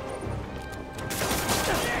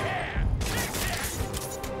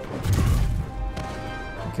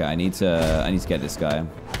 Okay, I need to get this guy.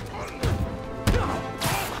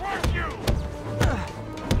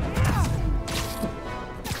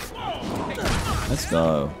 Let's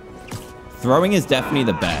go. Throwing is definitely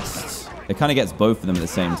the best. It kind of gets both of them at the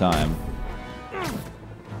same time.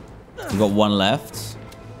 We've got one left.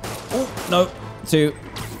 Oh, no. Two.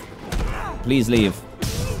 Please leave.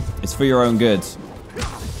 It's for your own good.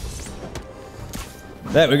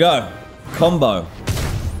 There we go. Combo.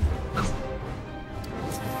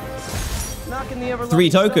 3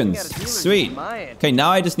 tokens. Sweet. Okay, now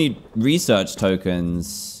I just need research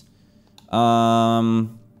tokens.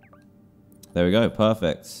 There we go.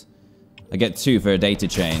 Perfect. I get 2 for a data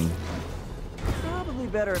chain. Probably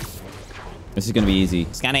better. This is going to be easy.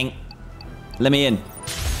 Scanning. Let me in.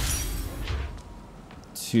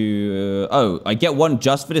 Oh, I get 1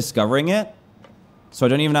 just for discovering it? So I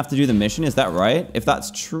don't even have to do the mission? Is that right? If that's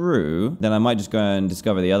true, then I might just go and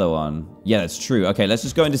discover the other one. Yeah, that's true. Okay, let's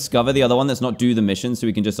just go and discover the other one. Let's not do the mission so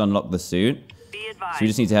we can just unlock the suit. So we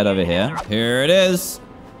just need to head over here. Here it is.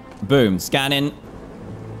 Boom. Scanning.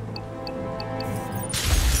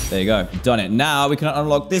 There you go. Done it. Now we can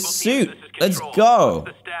unlock this suit. Let's go.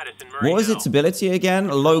 What was its ability again?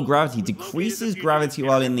 Low gravity. Decreases gravity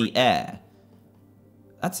while in the air.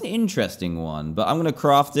 That's an interesting one, but I'm going to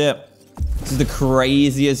craft it. This is the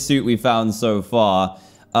craziest suit we found so far.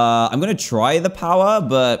 I'm going to try the power,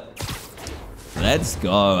 but let's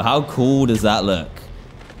go. How cool does that look?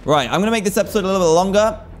 Right, I'm going to make this episode a little bit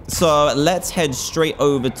longer. So let's head straight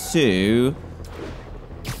over to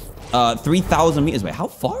 3,000 meters. Wait, how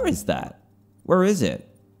far is that? Where is it?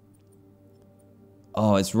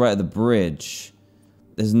 Oh, it's right at the bridge.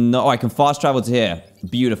 There's no... Oh, I can fast travel to here.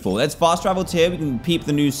 Beautiful. Let's fast travel to here. We can peep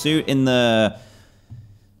the new suit in the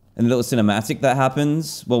little cinematic that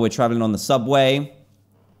happens while we're traveling on the subway.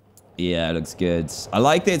 Yeah, it looks good. I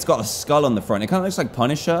like that it's got a skull on the front. It kind of looks like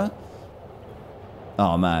Punisher.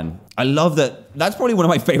 Oh, man. I love that. That's probably one of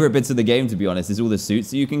my favorite bits of the game, to be honest, is all the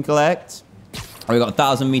suits that you can collect. We've got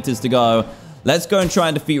 1,000 meters to go. Let's go and try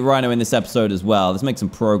and defeat Rhino in this episode as well. Let's make some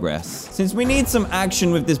progress. Since we need some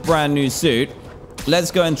action with this brand new suit,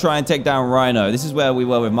 let's go and try and take down Rhino. This is where we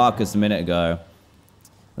were with Marcus a minute ago.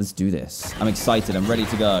 Let's do this. I'm excited. I'm ready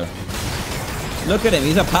to go. Look at him.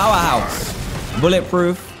 He's a powerhouse.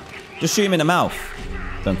 Bulletproof. Just shoot him in the mouth.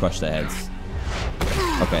 Don't crush their heads.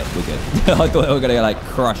 Okay, we're good. I thought we were going to, like,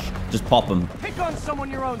 crush. Just pop them. Pick on someone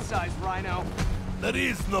your own size, Rhino. There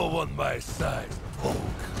is no one my size, Hulk.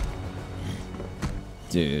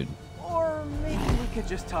 Dude. Or maybe we could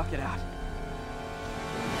just talk it out.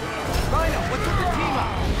 Rhino, what's with the team up?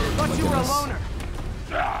 Thought you were a loner.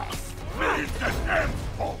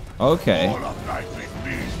 Okay.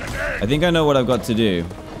 I think I know what I've got to do.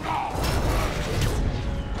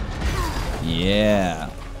 Yeah.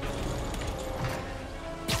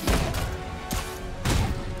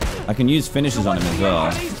 I can use finishes on him as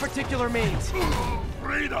well.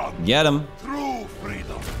 Get him.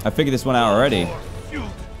 I figured this one out already.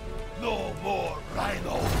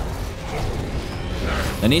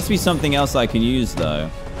 There needs to be something else I can use, though.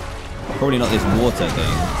 Probably not this water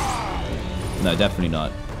thing. No, definitely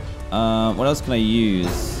not. What else can I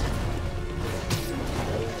use?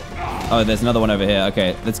 Oh, there's another one over here.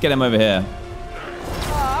 Okay, let's get him over here.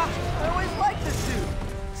 I always liked this suit.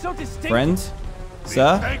 So distinct. Friend?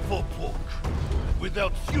 Sir? Thankful, Hulk.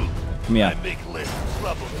 Without you, come here. I make less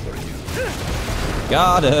trouble for you.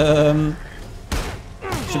 Got him.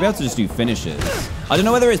 Should be able to just do finishes. I don't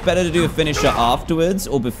know whether it's better to do a finisher afterwards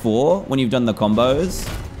or before, when you've done the combos.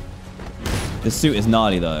 The suit is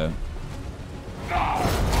gnarly, though.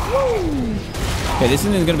 Okay, this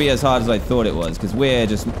isn't going to be as hard as I thought it was, because we're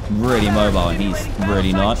just really mobile and he's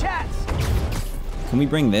really not. Can we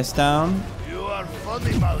bring this down? You are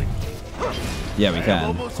funny, Malik. Yeah, we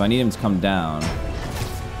can. So I need him to come down.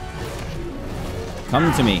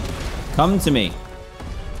 Come to me. Come to me.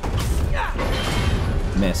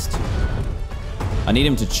 Missed. I need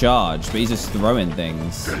him to charge, but he's just throwing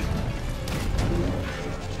things.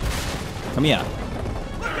 Come here.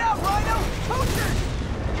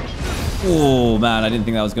 Oh, man, I didn't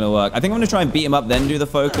think that was going to work. I think I'm going to try and beat him up, then do the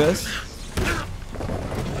focus. I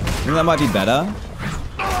think that might be better.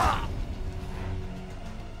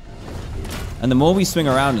 And the more we swing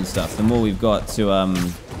around and stuff, the more we've got to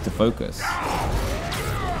focus.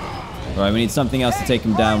 All right, we need something else to take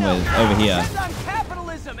him down with over here.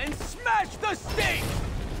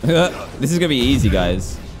 This is going to be easy,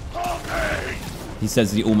 guys. He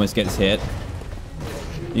says he almost gets hit.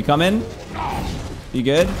 You come in? You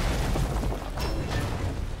good?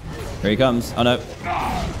 Here he comes. Oh, no.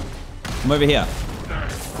 Come over here.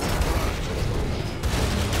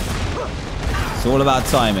 It's all about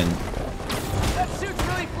timing. That suit's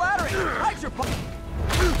really flattering.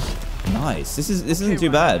 Nice. This isn't too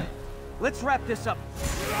bad. Let's wrap this up.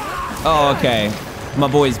 Oh, okay. My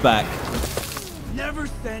boy's back. Never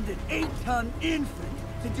send an 8-ton infant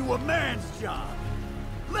to do a man's job.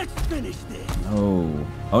 Let's finish this. Oh,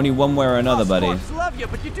 only one way or another, buddy. Love you,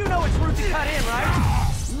 but you do know it's rude to cut in, right?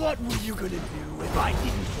 What were you gonna do if I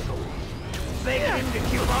didn't show? Beg him to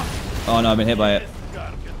give up? Oh no, I've been hit by it.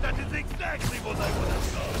 That is exactly what I would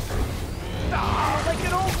have done. Like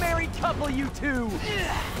an old married couple, you two.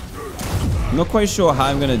 I'm not quite sure how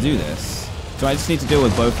I'm gonna do this. Do I just need to deal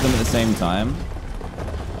with both of them at the same time?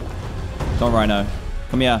 Come on, Rhino.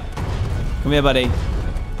 Come here. Come here, buddy.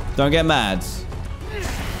 Don't get mad.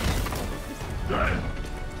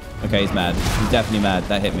 Okay, he's mad. He's definitely mad.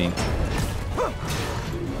 That hit me.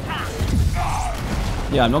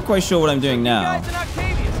 Yeah, I'm not quite sure what I'm doing now.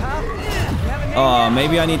 Oh,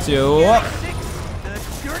 maybe I need to...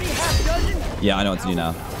 Yeah, I know what to do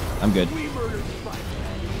now. I'm good.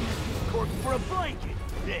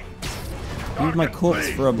 Use my corpse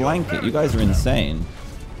for a blanket. You guys are insane.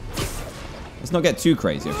 Let's not get too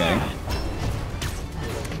crazy, okay?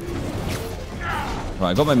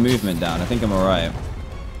 Right, I got my movement down. I think I'm alright.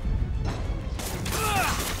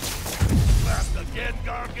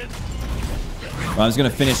 Right, I'm just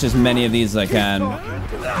gonna finish as many of these as I can.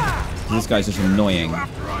 This guy's just annoying.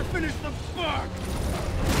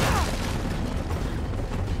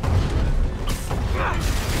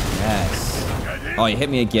 Yes. Oh, he hit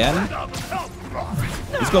me again?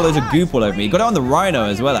 He's got loads of goop all over me. He got it on the Rhino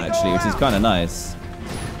as well, actually, which is kind of nice.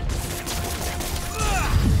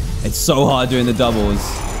 It's so hard doing the doubles.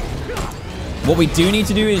 What we do need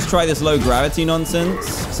to do is try this low gravity nonsense.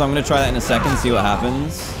 So I'm going to try that in a second, see what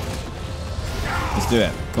happens. Let's do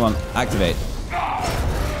it. Come on, activate.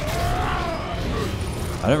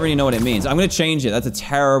 I don't really know what it means. I'm going to change it. That's a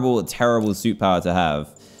terrible, terrible suit power to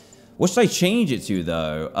have. What should I change it to,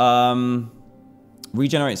 though?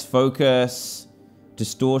 Regenerates focus,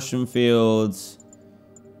 distortion fields,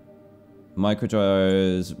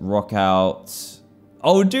 microgyros, rock out.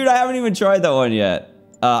 Oh, dude, I haven't even tried that one yet.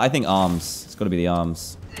 I think arms. It's got to be the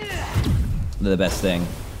arms. They're the best thing.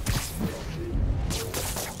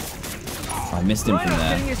 Oh, I missed him from there.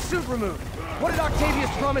 Getting his suit removed. What did Octavius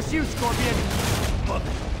promise you, Scorpion? Look,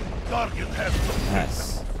 Gargan has some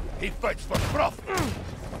Yes. He fights for profit.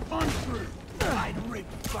 Untrue. I'd rip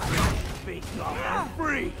Spiderman's face off for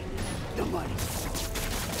free. The money.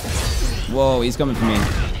 Whoa, he's coming for me.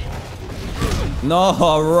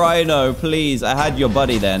 No, Rhino, please. I had your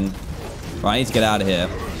buddy then. Right, I need to get out of here.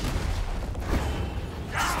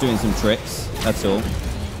 Just doing some tricks. That's all.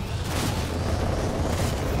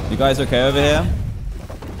 You guys okay over here?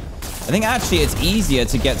 I think actually it's easier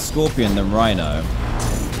to get Scorpion than Rhino.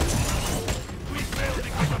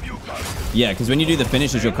 Yeah, because when you do the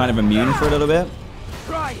finishes, you're kind of immune for a little bit.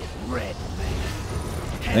 Try it, Red.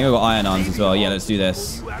 I think I got iron arms as well. Yeah, let's do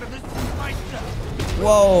this.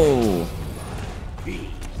 Whoa.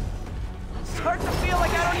 Starting to feel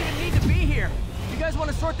like I don't even need to be here. You guys want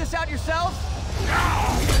to sort this out yourselves?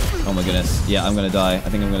 Oh my goodness. Yeah, I'm gonna die. I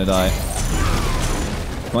think I'm gonna die.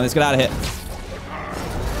 Come on, let's get out of here.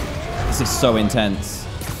 This is so intense.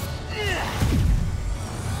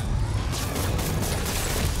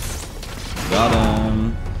 Got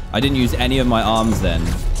him. I didn't use any of my arms then.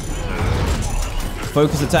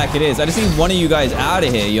 Focus attack it is. I just need one of you guys out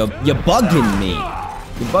of here. You're bugging me.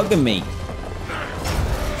 You're bugging me.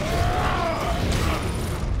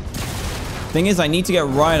 Thing is, I need to get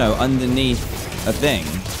Rhino underneath a thing.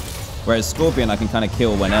 Whereas Scorpion, I can kind of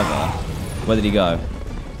kill whenever. Where did he go?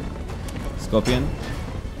 Scorpion?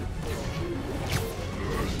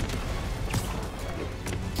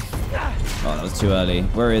 Oh, that was too early.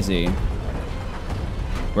 Where is he?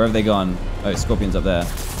 Where have they gone? Oh, Scorpion's up there.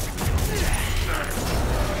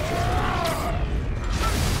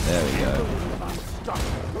 There we go.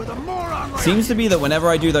 Seems to be that whenever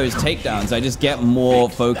I do those takedowns, I just get more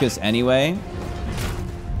focus anyway.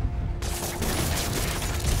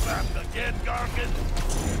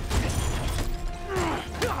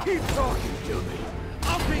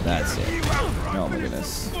 That's it. Oh my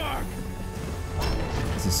goodness.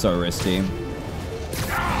 This is so risky.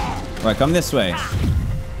 Right, come this way.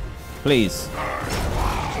 Please.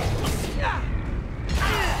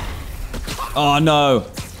 Oh no.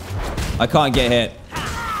 I can't get hit.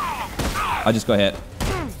 I just got hit.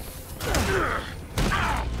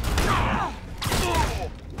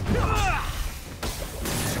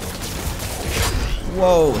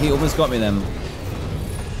 Whoa, he almost got me then.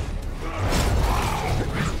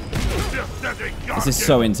 This is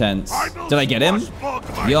so intense. Did I get him?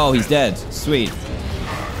 Yo, he's dead. Sweet.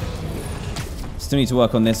 Still need to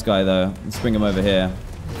work on this guy though. Let's bring him over here.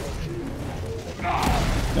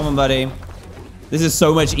 Come on, buddy. This is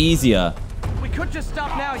so much easier. We could just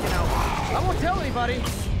stop now, you know. I won't tell anybody.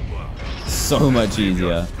 So much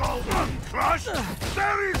easier.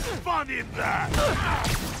 There is fun in that.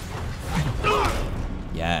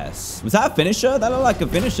 Yes. Was that a finisher? That looked like a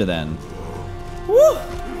finisher then. Woo!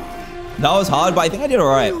 That was hard, but I think I did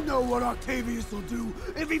alright. You know what Octavius will do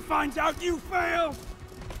if he finds out you fail?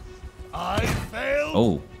 I failed?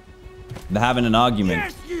 Oh. They're having an argument.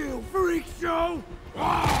 Yes, you freak show!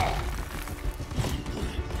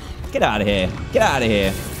 Get out of here. Get out of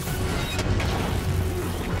here.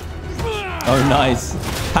 Oh, nice.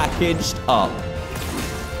 Packaged up.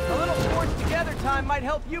 A little forged together time might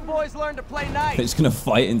help you boys learn to play nice. They're just gonna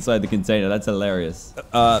fight inside the container. That's hilarious.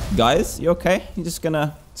 Guys, you okay? You just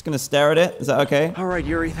gonna stare at it? Is that okay? All right,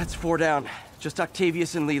 Yuri, that's 4 down. Just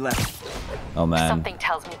Octavius and Lee left. Oh, man. Something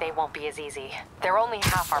tells me they won't be as easy. They're only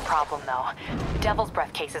half our problem, though. Devil's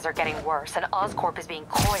Breath cases are getting worse, and Oscorp is being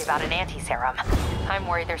coy about an anti-serum. I'm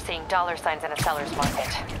worried they're seeing dollar signs in a seller's market.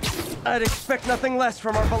 I'd expect nothing less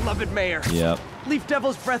from our beloved mayor. Yep. Leave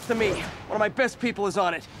Devil's Breath to me. One of my best people is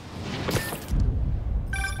on it.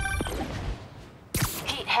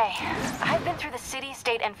 Pete, hey. I've been through the city,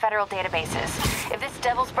 state, and federal databases. If this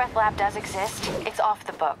Devil's Breath lab does exist, it's off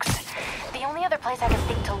the books. The only other place I can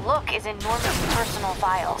think to look is in Norman's personal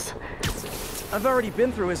files. I've already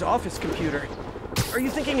been through his office computer. Are you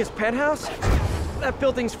thinking his penthouse? That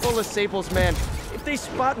building's full of sables, man. If they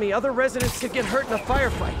spot me, other residents could get hurt in a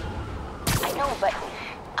firefight. I know, but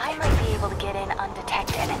I might be able to get in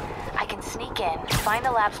undetected. I can sneak in, find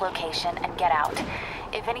the lab's location, and get out.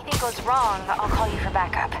 If anything goes wrong, I'll call you for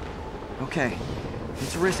backup. Okay.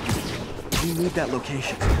 It's risky. We need that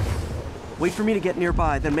location. Wait for me to get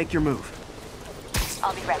nearby, then make your move.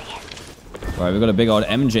 I'll be ready. All right, we've got a big old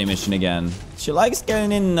MJ mission again. She likes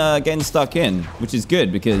getting stuck in, which is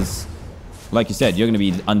good because, like you said, you're going to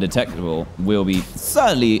be undetectable. We'll be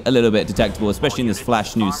certainly a little bit detectable, especially in this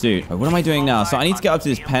Flash new suit. Right, what am I doing now? So I need to get up to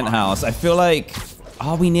this penthouse. I feel like,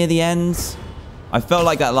 are we near the end? I felt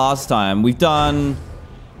like that last time. We've done,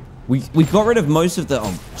 we got rid of most of the,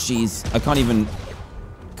 oh, jeez. I can't even.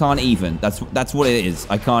 That's what it is.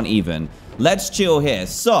 I can't even. Let's chill here.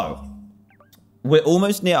 So, we're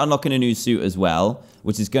almost near unlocking a new suit as well,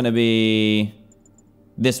 which is going to be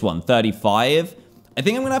this one, 35. I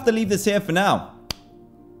think I'm going to have to leave this here for now.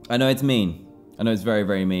 I know it's mean. I know it's very,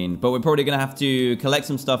 very mean. But we're probably going to have to collect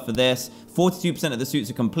some stuff for this. 42% of the suits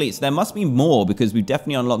are complete. So there must be more because we've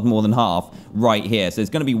definitely unlocked more than half right here. So there's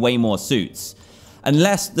going to be way more suits.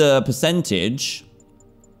 Unless the percentage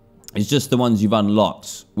is just the ones you've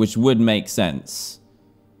unlocked, which would make sense.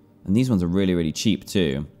 And these ones are really, really cheap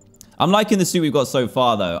too. I'm liking the suit we've got so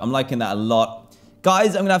far, though. I'm liking that a lot.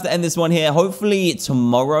 Guys, I'm going to have to end this one here. Hopefully,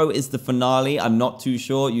 tomorrow is the finale. I'm not too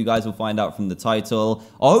sure. You guys will find out from the title.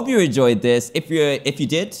 I hope you enjoyed this. If you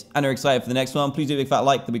did and are excited for the next one, please do a big fat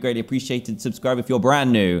like. That'd be greatly appreciated. Subscribe if you're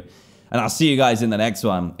brand new. And I'll see you guys in the next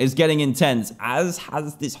one. It's getting intense, as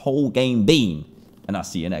has this whole game been. And I'll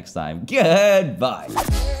see you next time. Goodbye.